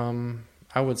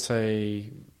 I would say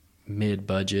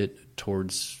mid-budget,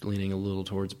 leaning a little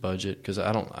towards budget, because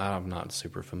I'm not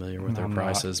super familiar with their I'm not.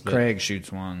 prices. But Craig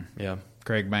shoots one. yeah,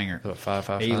 Craig Banger. about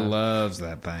 555. He loves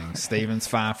that thing. Stevens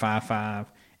 555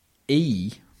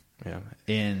 E Yeah,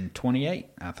 in 28.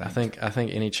 I think. I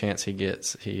think any chance he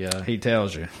gets, He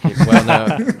tells you. well,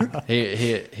 no,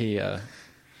 he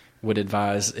would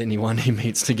advise anyone he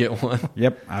meets to get one.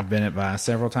 Yep, I've been advised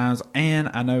several times, and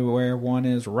I know where one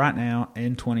is right now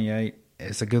in 28.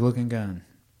 It's a good looking gun.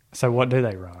 So what do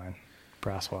they run,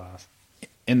 price-wise?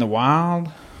 In the wild,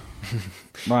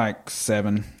 like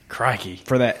 7 Crikey!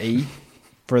 for that E,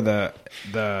 for the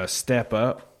step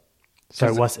up.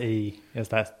 So what's E? Is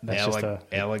that's just a...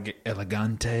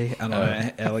 Elegante. I don't know.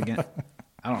 Elegant.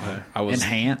 I don't know. I was-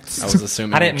 Enhanced. I was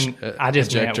assuming. I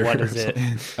just meant, ejector what or is it?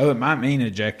 Oh, it might mean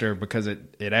ejector because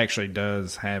it actually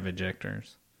does have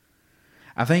ejectors.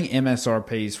 I think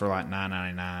MSRP is for like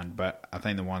 $9.99, but I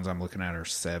think the ones I'm looking at are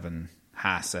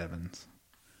high 7s.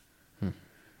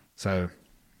 So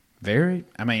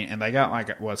and they got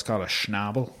like what's called a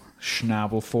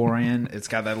Schnabel forend. It's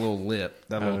got that little lip,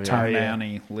 that little yeah. turn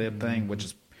downy lip thing, which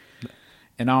is,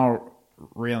 in all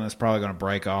realness, probably going to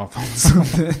break off on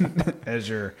something as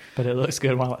you're. But it looks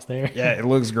good while it's there. Yeah, it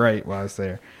looks great while it's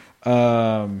there.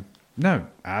 No,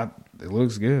 it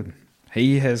looks good.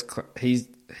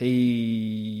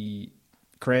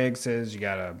 Craig says you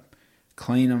gotta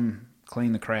clean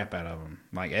the crap out of them,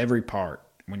 like every part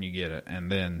when you get it,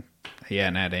 and then he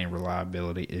hadn't had any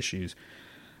reliability issues.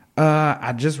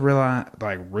 I just realized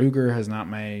like Ruger has not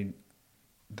made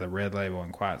the Red Label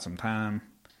in quite some time.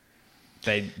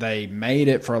 They made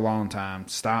it for a long time,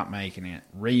 stopped making it,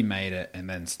 remade it, and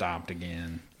then stopped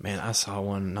again. Man, I saw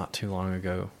one not too long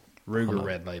ago Ruger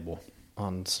Red Label.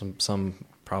 on some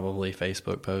probably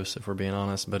Facebook post, if we're being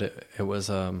honest, but it was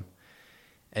a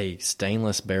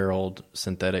stainless barreled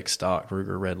synthetic stock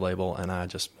Ruger Red Label, and I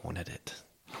just wanted it.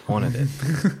 I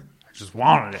just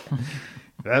wanted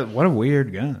it. What a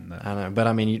weird gun, though. I know, but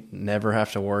I mean, you never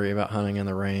have to worry about hunting in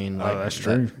the rain. Like, that's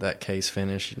true. That case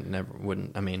finish, you never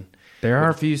wouldn't. I mean, There are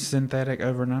a few synthetic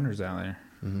over and unders out there.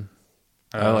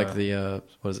 I like the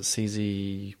what is it,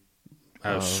 CZ?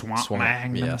 Swamp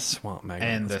Magnum. Yeah, Swamp Magnum.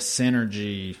 And the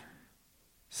Synergy,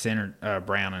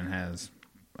 Browning has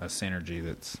a Synergy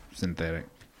that's synthetic,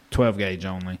 12 gauge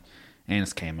only, and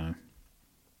it's camo.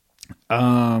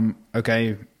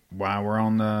 Okay, while we're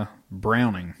on the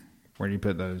Browning, where do you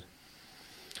put those?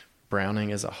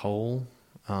 Browning as a whole,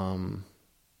 and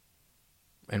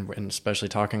especially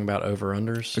talking about over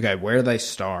unders. Okay, where they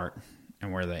start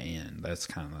and where they end. That's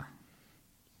kind of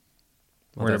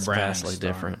Well, where that's the Browning vastly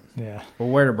start. different. Yeah. Well,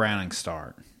 where do Browning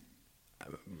start?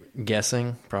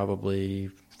 Guessing probably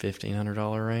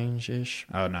 $1,500 range ish.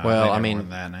 Oh no! Well, I I think mean, more than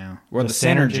that now. Well, the the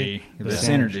Synergy, Synergy- the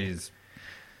Synergy is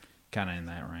kind of in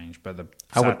that range, but the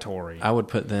Satori, I would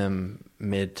put them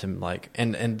mid to like,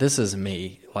 and this is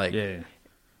me, like yeah,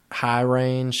 high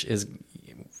range is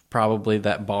probably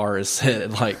that bar is set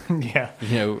at like, Yeah.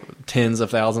 you know, tens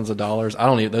of thousands of dollars.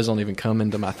 Those don't even come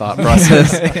into my thought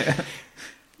process.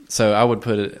 So I would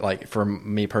put it like, for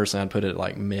me personally, I'd put it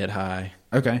like mid-high.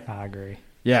 Okay. I agree.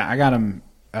 Yeah, I got them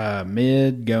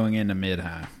mid going into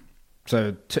mid-high.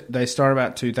 So they start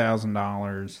about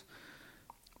 $2,000.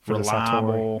 For the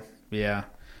Reliable. Yeah.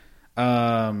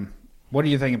 What do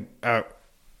you think?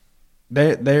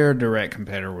 They're a direct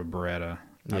competitor with Beretta,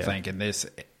 I think, in this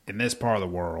part of the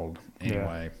world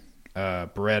anyway. Yeah.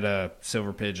 Beretta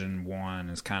Silver Pigeon 1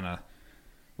 is kind of,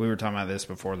 we were talking about this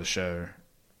before the show.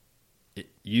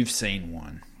 You've seen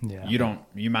one. Yeah.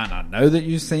 You might not know that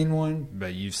you've seen one,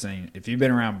 but if you've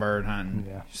been around bird hunting,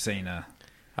 you've seen a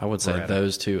I would say Beretta.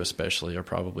 those two especially are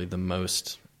probably the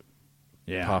most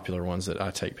Yeah. popular ones that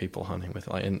I take people hunting with.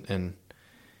 Like, and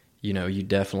you know, you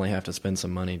definitely have to spend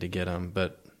some money to get them,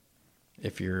 but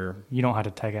if you're, You don't have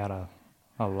to take out a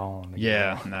loan.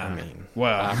 Yeah, no. I mean,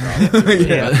 well,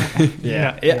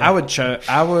 Yeah.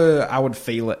 I would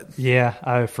feel it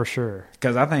Yeah, for sure.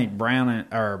 because I think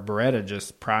Beretta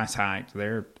just price hiked.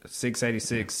 Their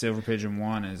 686 Silver Pigeon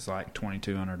 1 is like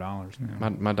 $2,200 now.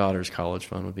 my daughter's college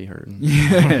fund would be hurting.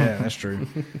 Yeah, that's true.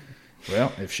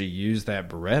 Well, if she used that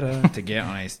Beretta to get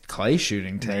on a clay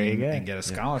shooting There you team go. and get a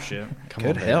scholarship, Come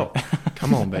could on, help.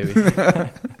 Come on, baby.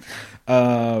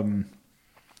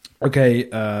 Okay,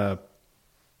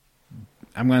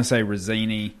 I'm going to say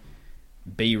Rizzini.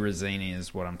 B Rizzini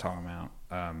is what I'm talking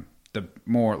about. The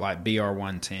more like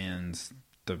BR110s,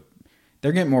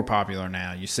 they're getting more popular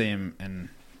now. You see them in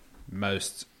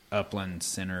most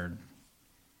upland-centered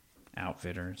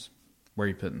outfitters. Where are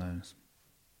you putting those?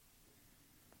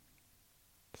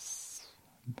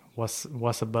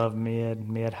 What's above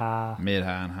mid high, Mid,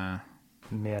 high, and high.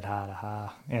 mid high to high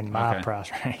in my Okay.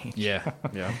 price range. Yeah,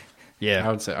 Yeah. yeah.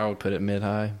 I would put it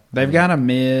mid-high. They've got a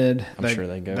mid. I'm sure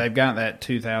they go. They've got that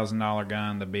 $2,000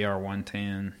 gun, the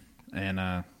BR110, and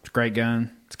it's a great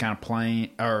gun. It's kind of plain,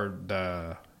 or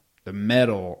the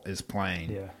metal is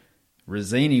plain. Yeah.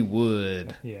 Rizzini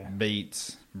wood Yeah.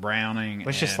 beats Browning.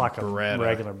 It's just and like Beretta. a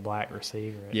regular black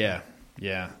receiver. Yeah,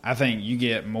 yeah. I think you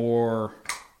get you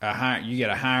get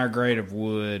a higher grade of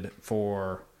wood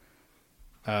for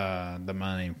the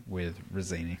money with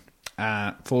Rizzini.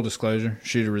 Full disclosure,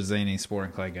 shoot a Rizzini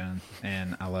sporting clay gun,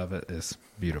 and I love it. It's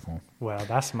beautiful. Well,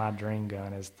 that's my dream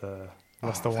gun. Is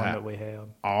what's the one that we held?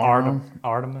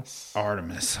 Artemis.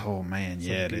 Artemis. Oh man,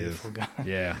 yeah, it is. beautiful gun.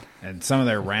 Yeah, and some of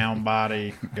their round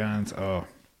body guns. Oh,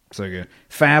 so good.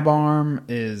 Fab Arm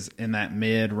is in that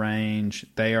mid range.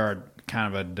 They are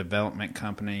kind of a development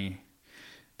company.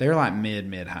 They're like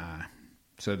mid high,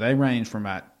 so they range from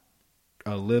about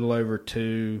a little over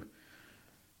 2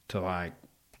 to like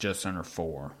just under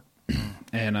 4.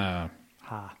 And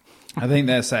High. I think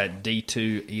that's that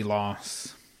D2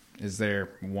 ELOS is their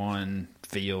one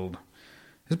field.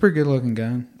 It's a pretty good looking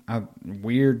gun.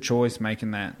 Weird choice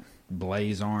making that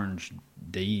blaze orange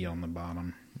D on the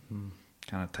bottom.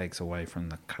 Kind of takes away from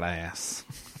the class.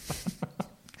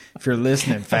 If you're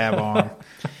listening, Fab Arm,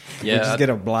 Yeah, just get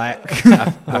a black.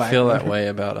 I feel that way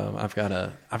about I've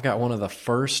got one of the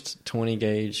first 20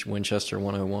 gauge Winchester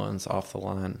 101s off the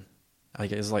line.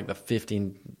 It's like the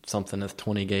 15 something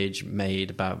 20 gauge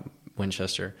made by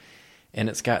Winchester, and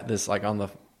it's got this like on the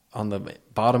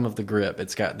bottom of the grip,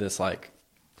 it's got this like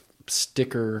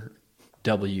sticker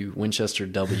Winchester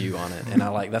W on it, and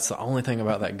that's the only thing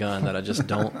about that gun that I just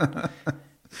don't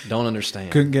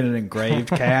understand. Couldn't get an engraved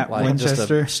cap, Like Winchester.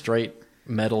 just a straight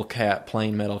metal cap,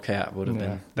 plain metal cap would have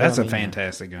been. That's I a mean,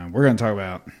 fantastic gun. We're going to talk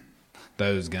about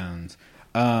those guns.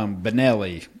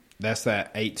 Benelli, that's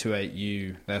that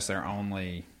 828U. That's their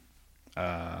only.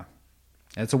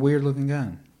 It's a weird looking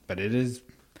gun, but it is.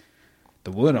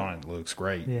 The wood on it looks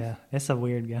great. Yeah, it's a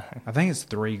weird gun. I think it's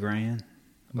 $3,000.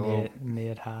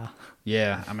 Mid high.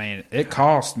 Yeah, I mean it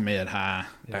costs mid high.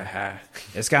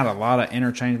 It's got a lot of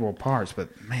interchangeable parts,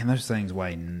 but man, those things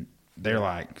they're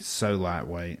like so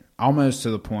lightweight, almost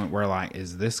to the point where like,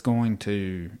 is this going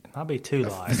to Might be too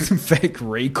light. fake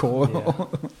recoil?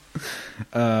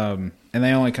 And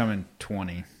they only come in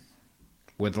 20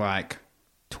 with like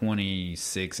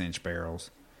 26-inch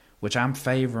barrels, which I'm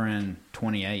favoring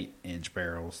 28-inch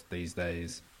barrels these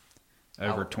days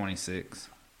over 26.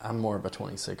 I'm more of a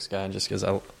 26 guy just because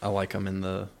I like them in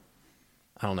the.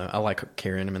 I don't know. I like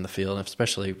carrying them in the field,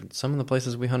 especially some of the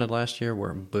places we hunted last year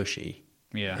were bushy.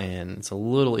 Yeah. And it's a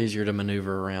little easier to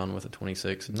maneuver around with a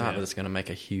 26. Not that it's going to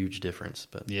make a huge difference,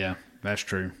 but Yeah, that's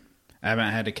true. I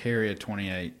haven't had to carry a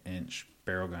 28-inch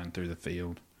barrel gun through the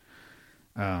field.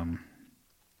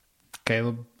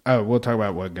 Caleb? Oh, we'll talk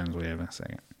about what guns we have in a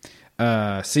second.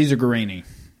 Caesar Guarini.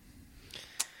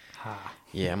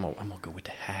 Yeah, I'm gonna go with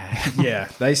the half. Yeah,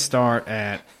 they start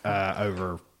at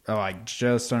over like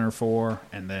just under 4,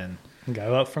 and then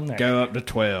Go up from there. go up to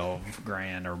 12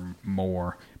 grand or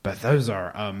more. But those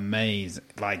are amazing.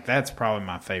 Like, that's probably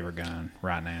my favorite gun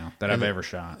right now that I've ever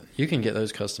shot. You can get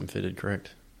those custom fitted,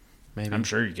 correct? Maybe. I'm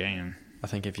sure you can. I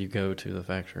think if you go to the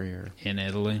factory or In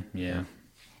Italy, yeah.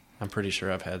 I'm pretty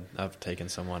sure I've taken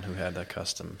someone who had a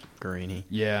custom Guarini.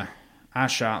 Yeah. I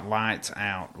shot lights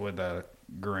out with a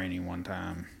Guarini one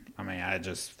time. I mean, I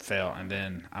just felt, and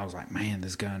then I was like, man,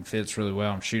 this gun fits really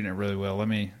well. I'm shooting it really well. Let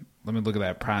me look at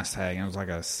that price tag. And it was like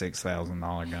a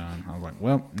 $6,000 gun. I was like,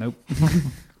 well, nope.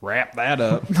 Wrap that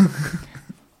up.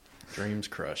 Dreams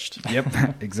crushed.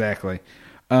 Yep, exactly.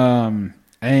 And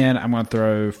I'm going to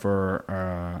throw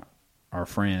for our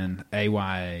friend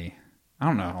AYA. I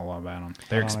don't know a whole lot about them.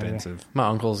 They're expensive. My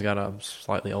uncle's got a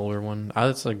slightly older one.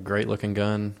 It's a great looking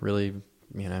gun. Really,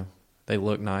 they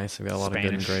look nice. They've got a lot of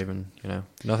good engraving.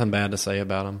 Nothing bad to say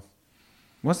about them.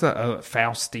 What's the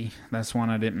Fausti? That's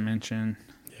one I didn't mention.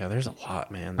 Yeah, there's a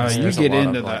lot, man. When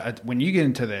you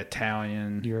get into the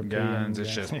Italian European guns,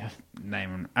 it's just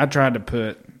naming. I tried to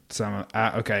put some.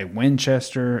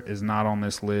 Winchester is not on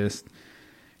this list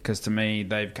because to me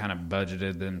they've kind of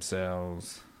budgeted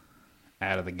themselves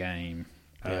out of the game.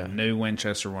 New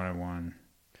Winchester 101.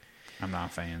 I'm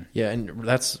not a fan. Yeah, and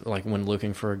that's like when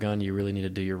looking for a gun, you really need to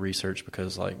do your research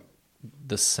because like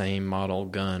the same model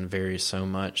gun varies so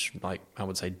much, like I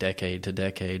would say decade to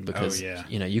decade because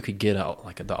you could get out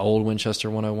like the old Winchester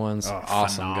 101's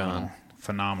awesome gun.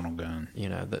 Phenomenal gun.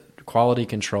 The quality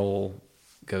control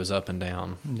goes up and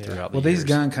down throughout the years.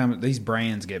 These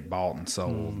brands get bought and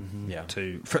sold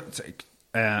too.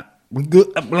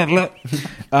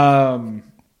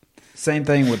 Same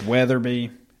thing with Weatherby,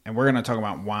 and we're going to talk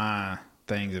about why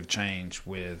things have changed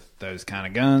with those kind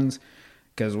of guns.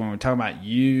 Because when we talk about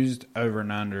used over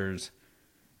and unders,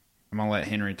 I'm going to let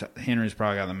Henry. Henry's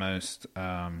probably got the most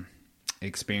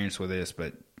experience with this,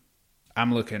 but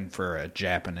I'm looking for a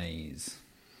Japanese.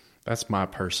 That's my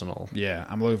personal. Yeah,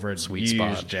 I'm looking for a sweet used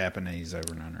spot. Japanese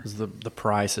over and under. The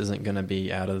price isn't going to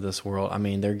be out of this world. I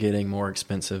mean, they're getting more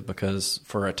expensive because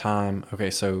for a time,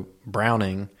 so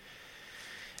Browning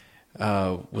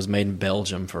was made in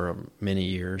Belgium for many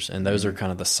years, and those are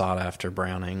kind of the sought-after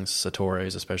Brownings,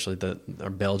 Satores, especially the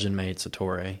Belgian-made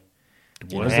Satori.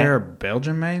 Was there a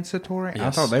Belgian-made Satori? Yes. I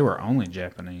thought they were only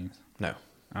Japanese. No.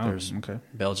 Oh, There's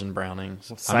Belgian Brownings.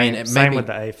 Well, same with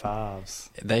the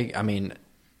A5s.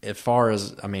 As far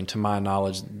as, to my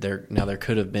knowledge, there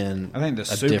could have been I think the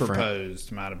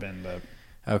superposed might have been the...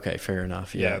 Okay, fair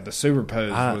enough. Yeah, the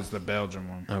superposed was the Belgian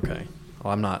one. Okay.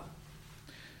 Well, I'm not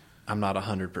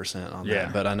 100% on Yeah.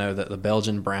 that, but I know that the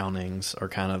Belgian Brownings are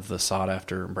kind of the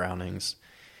sought-after Brownings.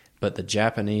 But the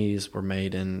Japanese were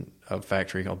made in a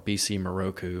factory called BC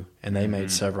Moroku, and they made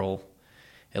several,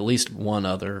 at least one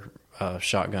other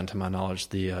shotgun to my knowledge,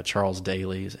 the Charles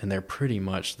Daly's, and they're pretty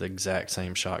much the exact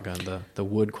same shotgun. The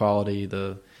wood quality,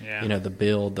 the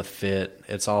build, the fit,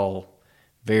 it's all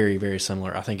very, very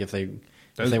similar. I think if they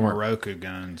weren't Moroku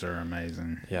guns are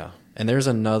amazing. Yeah. And there's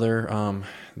another,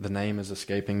 the name is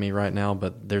escaping me right now,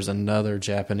 but there's another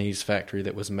Japanese factory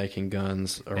that was making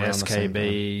guns around the same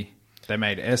time. They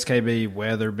made SKB,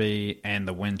 Weatherby, and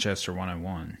the Winchester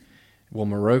 101. Well,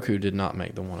 Moroku did not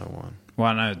make the 101. Well,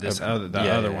 I know this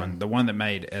other one, the one that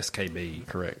made SKB.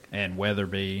 Correct. And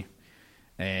Weatherby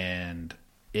and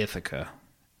Ithaca.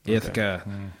 Okay.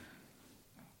 Ithaca.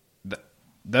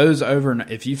 Those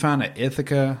if you find an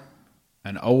Ithaca,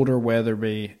 an older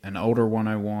Weatherby, an older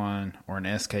 101, or an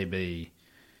SKB,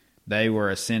 they were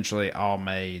essentially all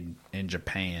made in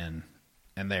Japan,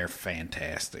 and they're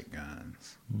fantastic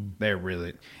guns. They're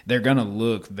going to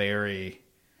look very,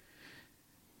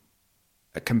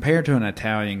 compared to an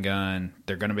Italian gun,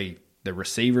 the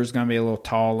receiver's going to be a little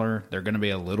taller, they're going to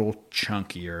be a little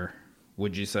chunkier.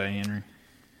 Would you say, Henry?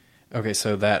 Okay,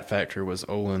 so that factory was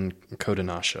Olin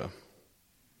Kodansha.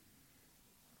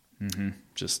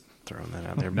 Just throwing that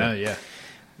out there. No, yeah.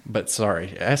 But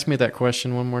sorry, ask me that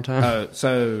question one more time.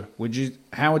 So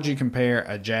how would you compare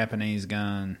a Japanese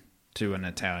gun to an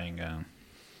Italian gun?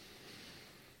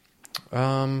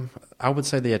 I would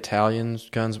say the Italian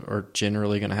guns are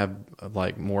generally going to have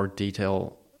like more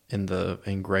detail in the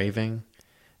engraving.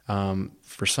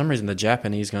 For some reason, the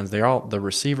Japanese guns, the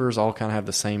receivers all kind of have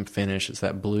the same finish. It's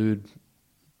that blued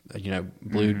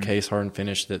case hardened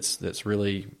finish that's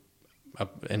really,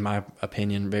 in my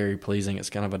opinion, very pleasing. It's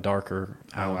kind of a darker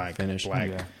finish.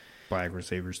 Black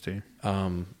receivers too.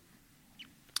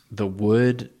 The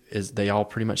wood they all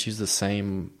pretty much use the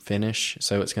same finish,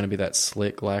 so it's going to be that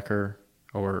slick lacquer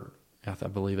or I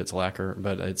believe it's lacquer,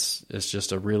 but it's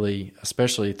just a really,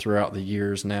 especially throughout the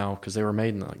years now, because they were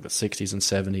made in like the 60s and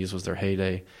 70s was their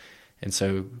heyday, and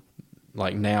so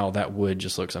like now that wood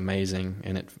just looks amazing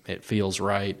and it feels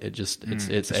right. It just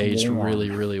it's aged warm.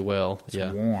 really, really well. It's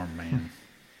warm,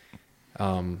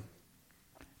 man.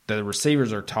 The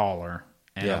receivers are taller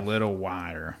and a little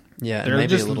wider. Yeah, they're maybe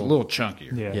just a little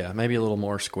chunkier. Yeah, maybe a little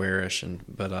more squarish,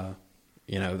 but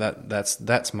you know,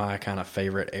 that's my kind of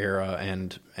favorite era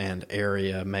and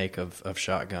area make of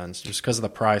shotguns, just because of the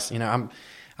price. You know,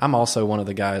 I'm also one of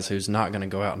the guys who's not going to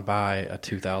go out and buy a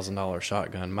 $2,000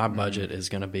 shotgun. My budget is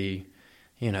going to be,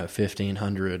 you know,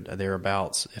 $1,500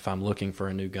 thereabouts if I'm looking for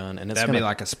a new gun, and it's That'd gonna be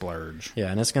like a splurge.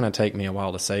 Yeah, and it's going to take me a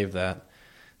while to save that.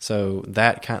 So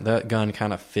that gun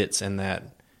kind of fits in that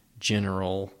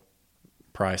general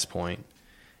price point.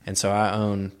 And so I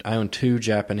own 2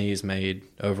 Japanese-made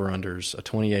over-unders, a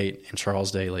 28 in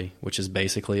Charles Daly, which is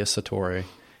basically a Satori,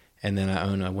 and then I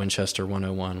own a Winchester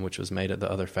 101, which was made at the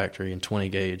other factory in 20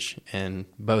 gauge, and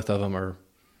both of them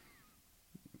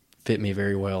fit me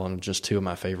very well, and just 2 of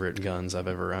my favorite guns I've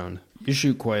ever owned. You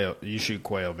shoot quail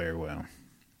very well.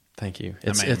 Thank you.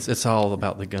 It's all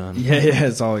about the gun. Yeah,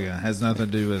 it's all gun. It has nothing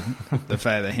to do with the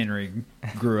fact that Henry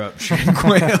grew up shooting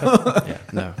quail. Yeah,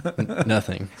 no,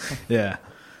 nothing. Yeah.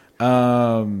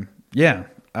 Anything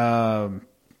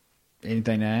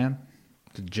to add?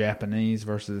 The Japanese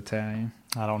versus Italian?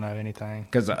 I don't know anything.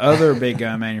 Because the other big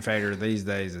gun manufacturer these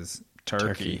days is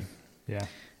Turkey. Yeah.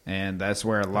 And that's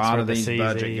where a lot of these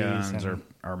budget guns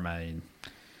are made.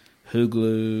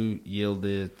 Huglu,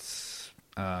 Yildiz.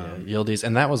 Yildiz.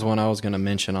 And that was one I was going to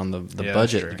mention on the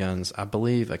budget guns. I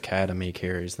believe Academy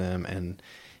carries them, and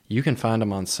you can find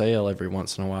them on sale every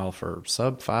once in a while for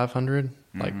sub 500,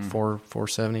 like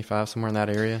 $475, somewhere in that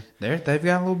area. They've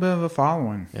got a little bit of a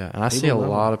following. Yeah, and I see a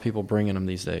lot of people bringing them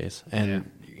these days. And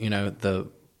you know,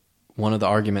 one of the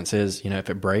arguments is, you know, if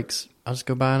it breaks, I'll just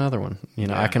go buy another one. You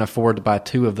know, I can afford to buy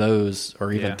 2 of those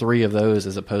or even 3 of those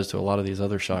as opposed to a lot of these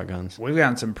other shotguns. We've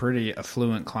gotten some pretty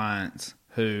affluent clients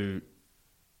who,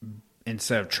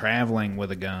 instead of traveling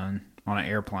with a gun on an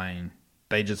airplane,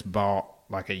 they just bought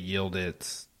like a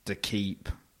Yildiz to keep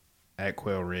at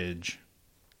Quail Ridge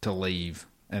to leave,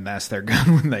 and that's their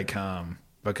gun when they come.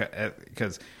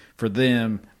 Because for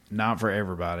them, not for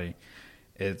everybody,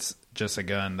 it's just a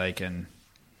gun they can,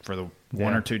 for the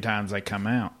 1 or 2 times they come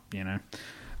out, you know.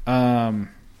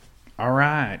 All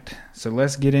right, so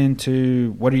let's get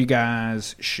into, what do you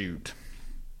guys shoot?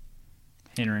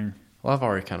 Henry? Well, I've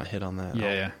already kind of hit on that.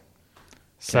 Yeah.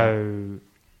 So,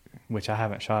 which I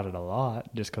haven't shot it a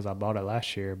lot just because I bought it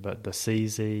last year, but the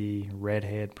CZ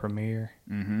Redhead Premier,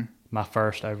 my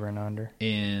first over and under.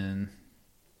 In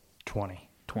 20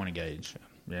 gauge.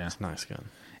 Yeah. It's a nice gun.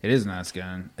 It is a nice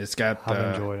gun. It's got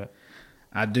I've enjoyed it.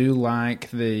 I do like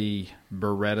the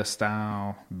Beretta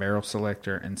style barrel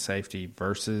selector and safety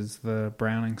versus the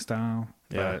Browning style,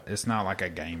 but it's not like a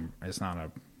game. It's not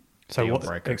a deal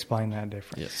breaker. Explain that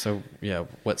difference. Yeah. So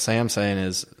what Sam's saying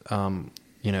is,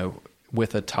 you know,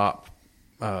 with a top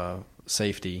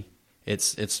safety,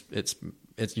 it's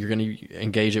you're going to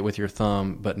engage it with your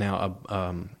thumb, but now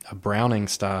a Browning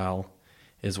style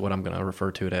is what I'm going to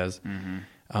refer to it as.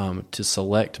 To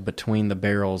select between the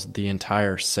barrels, the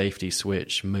entire safety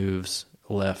switch moves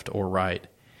left or right.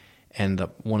 And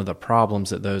one of the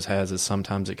problems that those has is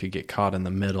sometimes it could get caught in the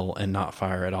middle and not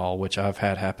fire at all, which I've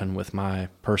had happen with my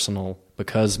personal,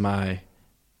 because my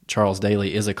Charles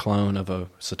Daly is a clone of a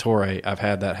Satori. I've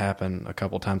had that happen a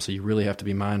couple times, so you really have to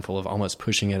be mindful of almost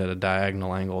pushing it at a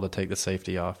diagonal angle to take the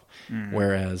safety off.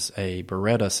 Whereas a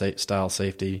Beretta style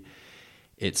safety,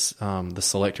 it's the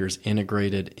selector is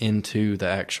integrated into the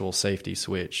actual safety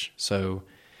switch. So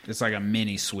it's like a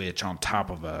mini switch on top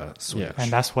of a switch. Yeah.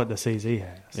 And that's what the CZ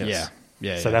has. yes.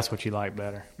 Yeah. So that's what you like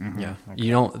better. Yeah. Okay.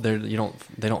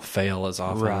 They don't fail as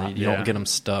often. Right. You don't get them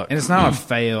stuck. And it's not a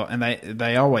fail, and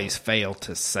they always fail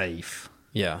to safe.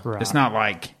 Yeah. Right. It's not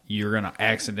like you're going to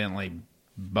accidentally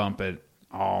bump it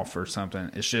off or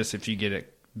something. It's just if you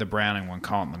get the Browning one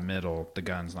caught in the middle, the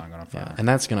gun's not going to fire. Yeah. And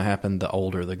that's going to happen the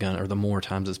older the gun or the more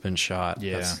times it's been shot.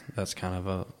 Yeah. That's kind of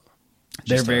a...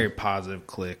 They're very positive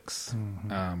clicks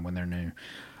when they're new.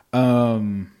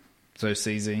 So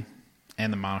CZ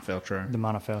and the Montefeltro. The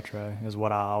Montefeltro is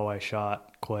what I always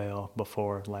shot quail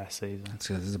before last season. That's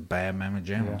because it's a bad mammoth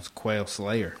general. Yeah. It's Quail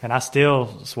Slayer. And I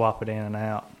still swap it in and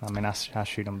out. I mean, I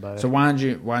shoot them both. So why'd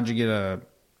you get a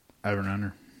over and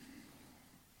under?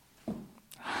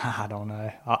 I don't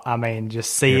know. I mean,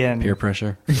 just seeing... Peer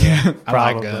pressure. Yeah, I like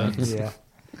Probably, guns. yeah.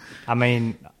 I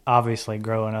mean, obviously,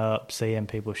 growing up, seeing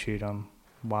people shoot them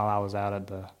while I was out at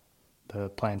the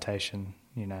plantation,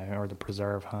 you know, or the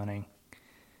preserve hunting,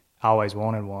 I always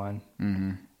wanted one.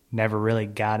 Mm-hmm. Never really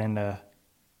got into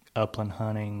upland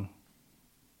hunting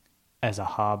as a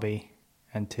hobby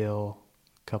until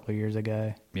a couple of years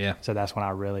ago. Yeah. So that's when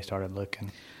I really started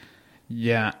looking.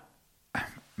 Yeah.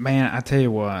 Man, I tell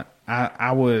you what,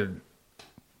 I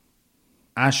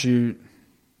shoot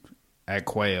at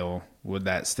quail with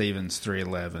that Stevens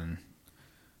 311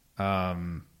 because I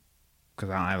don't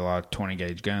have a lot of 20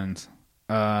 gauge guns.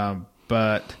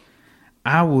 But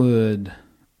I would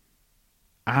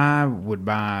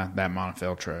buy that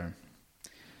Montefeltro.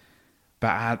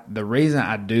 But the reason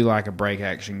I do like a break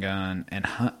action gun and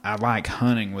I like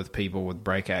hunting with people with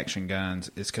break action guns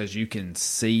is because you can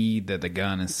see that the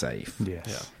gun is safe. Yes.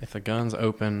 Yeah. If the gun's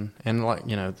open, and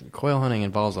quail hunting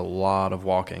involves a lot of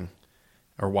walking,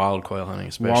 or wild quail hunting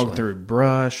especially. Walk through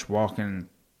brush,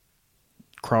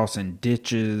 crossing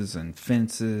ditches and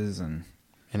fences, and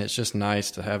it's just nice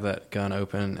to have that gun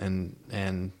open,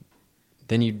 and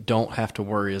then you don't have to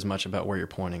worry as much about where you're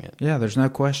pointing it. yeah, there's no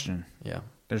question. Yeah.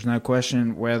 There's no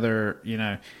question whether,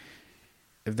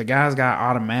 if the guy's got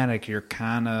automatic, you're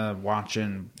kind of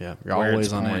watching. Yeah, you're where always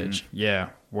it's on pointing. edge.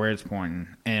 Yeah, where it's pointing.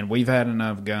 And we've had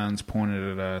enough guns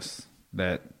pointed at us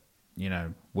that,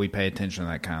 we pay attention to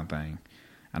that kind of thing.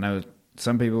 I know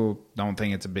some people don't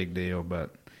think it's a big deal,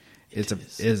 but it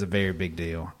is a very big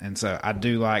deal. And so I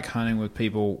do like hunting with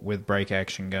people with break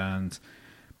action guns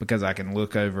because I can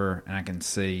look over and I can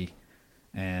see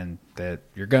and that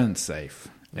your gun's safe.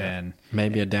 Yeah. And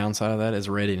maybe a downside of that is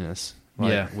readiness.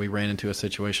 Yeah. We ran into a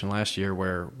situation last year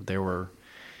where there were,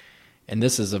 and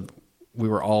we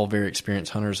were all very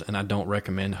experienced hunters, and I don't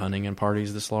recommend hunting in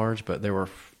parties this large, but there were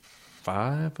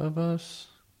 5 of us,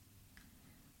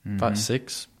 5,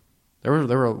 6. We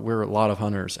were a lot of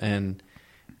hunters, and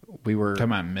we were talking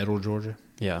about middle Georgia.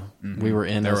 Yeah, Mm-hmm. we were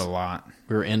in. There were a lot.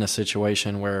 We were in a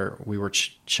situation where we were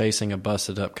chasing a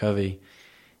busted up covey,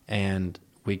 and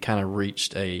we kind of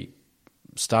reached a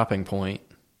stopping point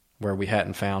where we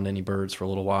hadn't found any birds for a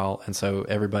little while, and so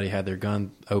everybody had their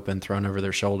gun open, thrown over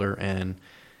their shoulder, and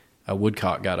a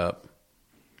woodcock got up,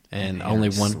 and only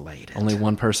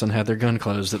one person had their gun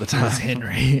closed at the time. It was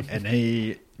Henry, and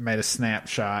he made a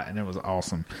snapshot, and it was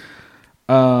awesome.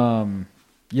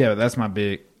 Yeah, that's my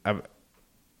big.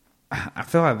 I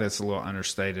feel like that's a little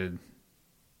understated,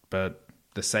 but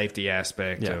the safety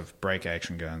aspect of break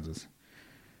action guns is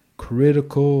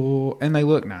critical, and they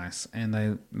look nice, and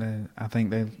I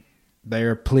think they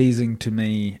are pleasing to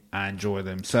me. I enjoy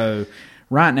them. So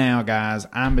right now, guys,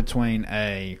 I'm between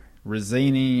a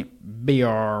Rizzini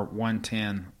BR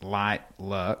 110 Light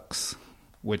Lux,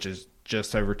 which is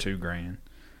just over $2,000,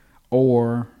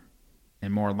 or,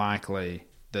 and more likely,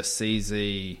 the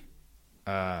CZ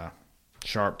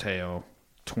Sharptail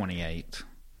 28,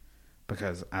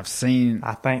 because I think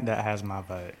that has my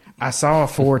vote. I saw a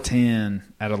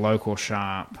 410 at a local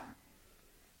shop.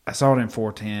 I saw it in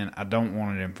 410. I don't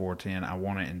want it in 410. I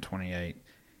want it in 28.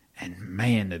 And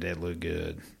man, did it look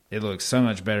good. It looks so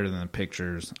much better than the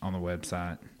pictures on the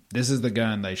website. This is the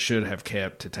gun they should have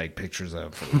kept to take pictures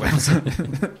of for the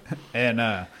website.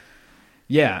 And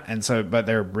yeah, and so, but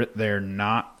they're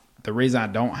not. The reason I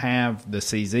don't have the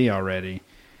CZ already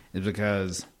is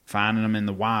because finding them in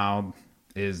the wild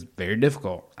is very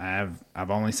difficult. I've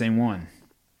only seen one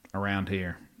around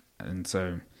here, and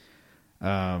so,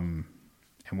 and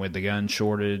with the gun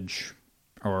shortage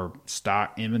or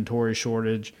stock inventory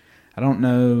shortage, I don't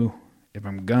know if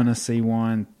I'm gonna see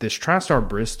one. This TriStar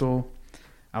Bristol,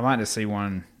 I'd like to see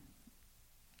one.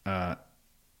 I'd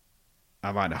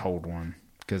like to hold one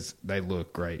because they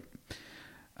look great.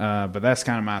 But that's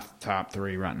kind of my top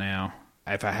 3 right now.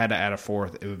 If I had to add a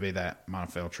 4th, it would be that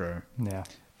Montefeltro. Yeah.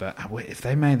 But if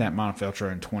they made that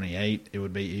Montefeltro in 28, it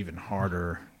would be even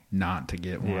harder not to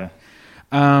get one.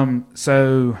 Yeah.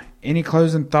 So any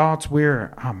closing thoughts?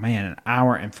 We're, an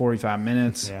hour and 45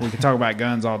 minutes. Yeah. We could talk about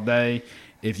guns all day.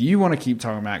 If you want to keep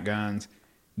talking about guns,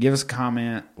 give us a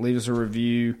comment, leave us a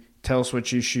review, tell us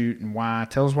what you shoot and why.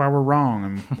 Tell us why we're wrong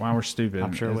and why we're stupid.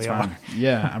 I'm sure It's we fine. are.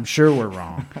 Yeah, I'm sure we're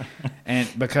wrong. And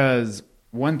because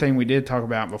one thing we did talk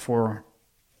about before,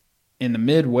 in the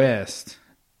Midwest,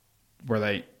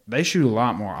 where they shoot a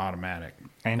lot more automatic.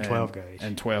 And 12 gauge.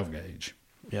 And 12 gauge.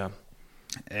 Yeah.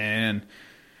 And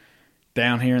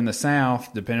down here in the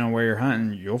South, depending on where you're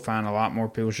hunting, you'll find a lot more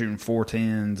people shooting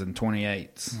 410s and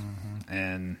 28s. Mm-hmm.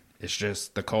 And it's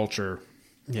just the culture.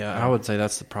 Yeah, I would say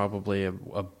that's probably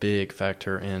a big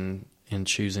factor in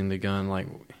choosing the gun. Like,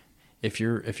 if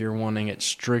you're wanting it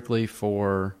strictly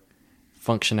for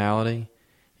functionality,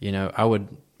 I would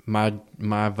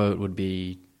my vote would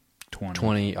be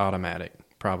 20 automatic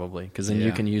probably, because then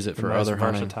you can use it for other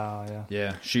hunting. Versatile,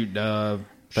 Yeah, shoot dove,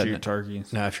 shoot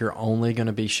turkeys. Now, if you're only going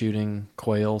to be shooting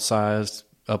quail-sized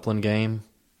upland game,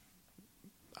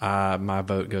 my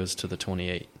vote goes to the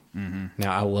 28. Mm-hmm.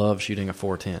 Now, I love shooting a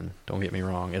 410. Don't get me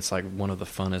wrong. It's like one of the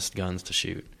funnest guns to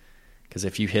shoot. Because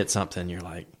if you hit something, you're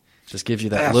like, just gives you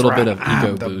that little bit of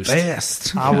ego boost.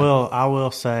 Best. I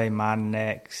will say my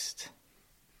next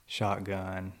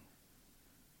shotgun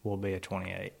will be a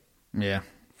 28. Yeah.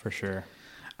 For sure.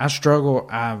 I struggle.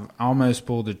 I've almost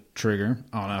pulled the trigger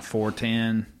on a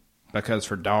 410 because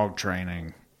for dog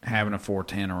training, having a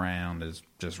 410 around is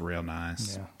just real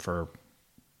nice for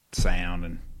sound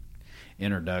and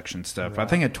introduction stuff. Right. I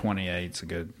think a 28 is a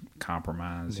good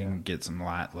compromise. You can get some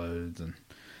light loads, and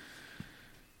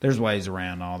there's ways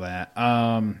around all that.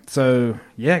 So,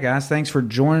 yeah, guys, thanks for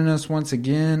joining us once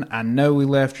again. I know we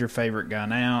left your favorite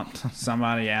gun out.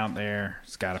 Somebody out there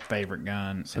has got a favorite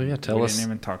gun. So, yeah, tell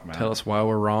us why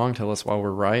we're wrong. Tell us why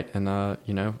we're right. And,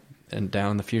 and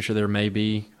down in the future, there may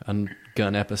be a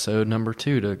gun episode number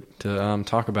 2 to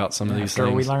talk about some of these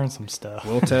things. We learn some stuff.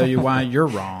 We'll tell you why you're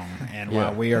wrong and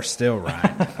why we are still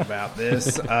right about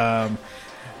this. But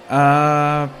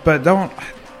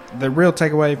the real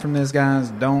takeaway from this,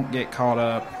 guys, don't get caught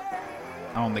up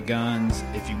on the guns.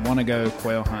 If you want to go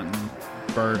quail hunting,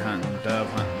 bird hunting, dove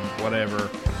hunting, whatever,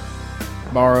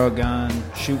 borrow a gun,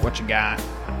 shoot what you got.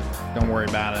 Don't worry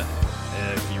about it.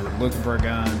 If you're looking for a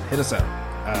gun, hit us up.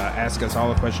 Ask us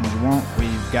all the questions you want.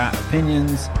 We've got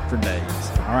opinions for days.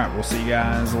 All right, we'll see you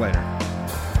guys later.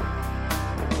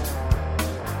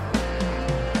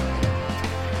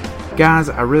 Guys,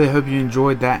 I really hope you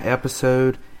enjoyed that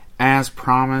episode. As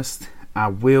promised, I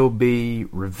will be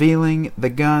revealing the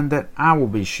gun that I will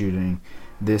be shooting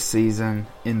this season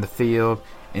in the field,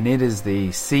 and it is the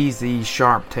CZ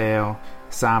Sharptail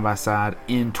side-by-side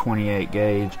in 28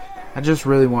 gauge. I just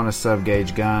really want a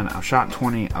sub-gauge gun. I've shot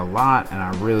 20 a lot, and I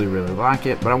really, really like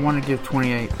it, but I want to give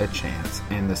 28 a chance.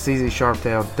 And the CZ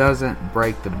Sharptail doesn't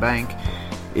break the bank.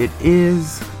 It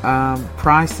is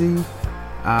pricey,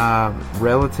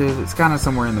 relative. It's kind of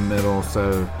somewhere in the middle,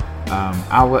 so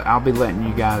I'll be letting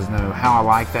you guys know how I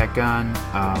like that gun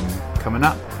coming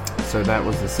up. So that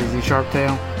was the CZ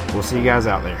Sharptail. We'll see you guys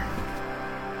out there.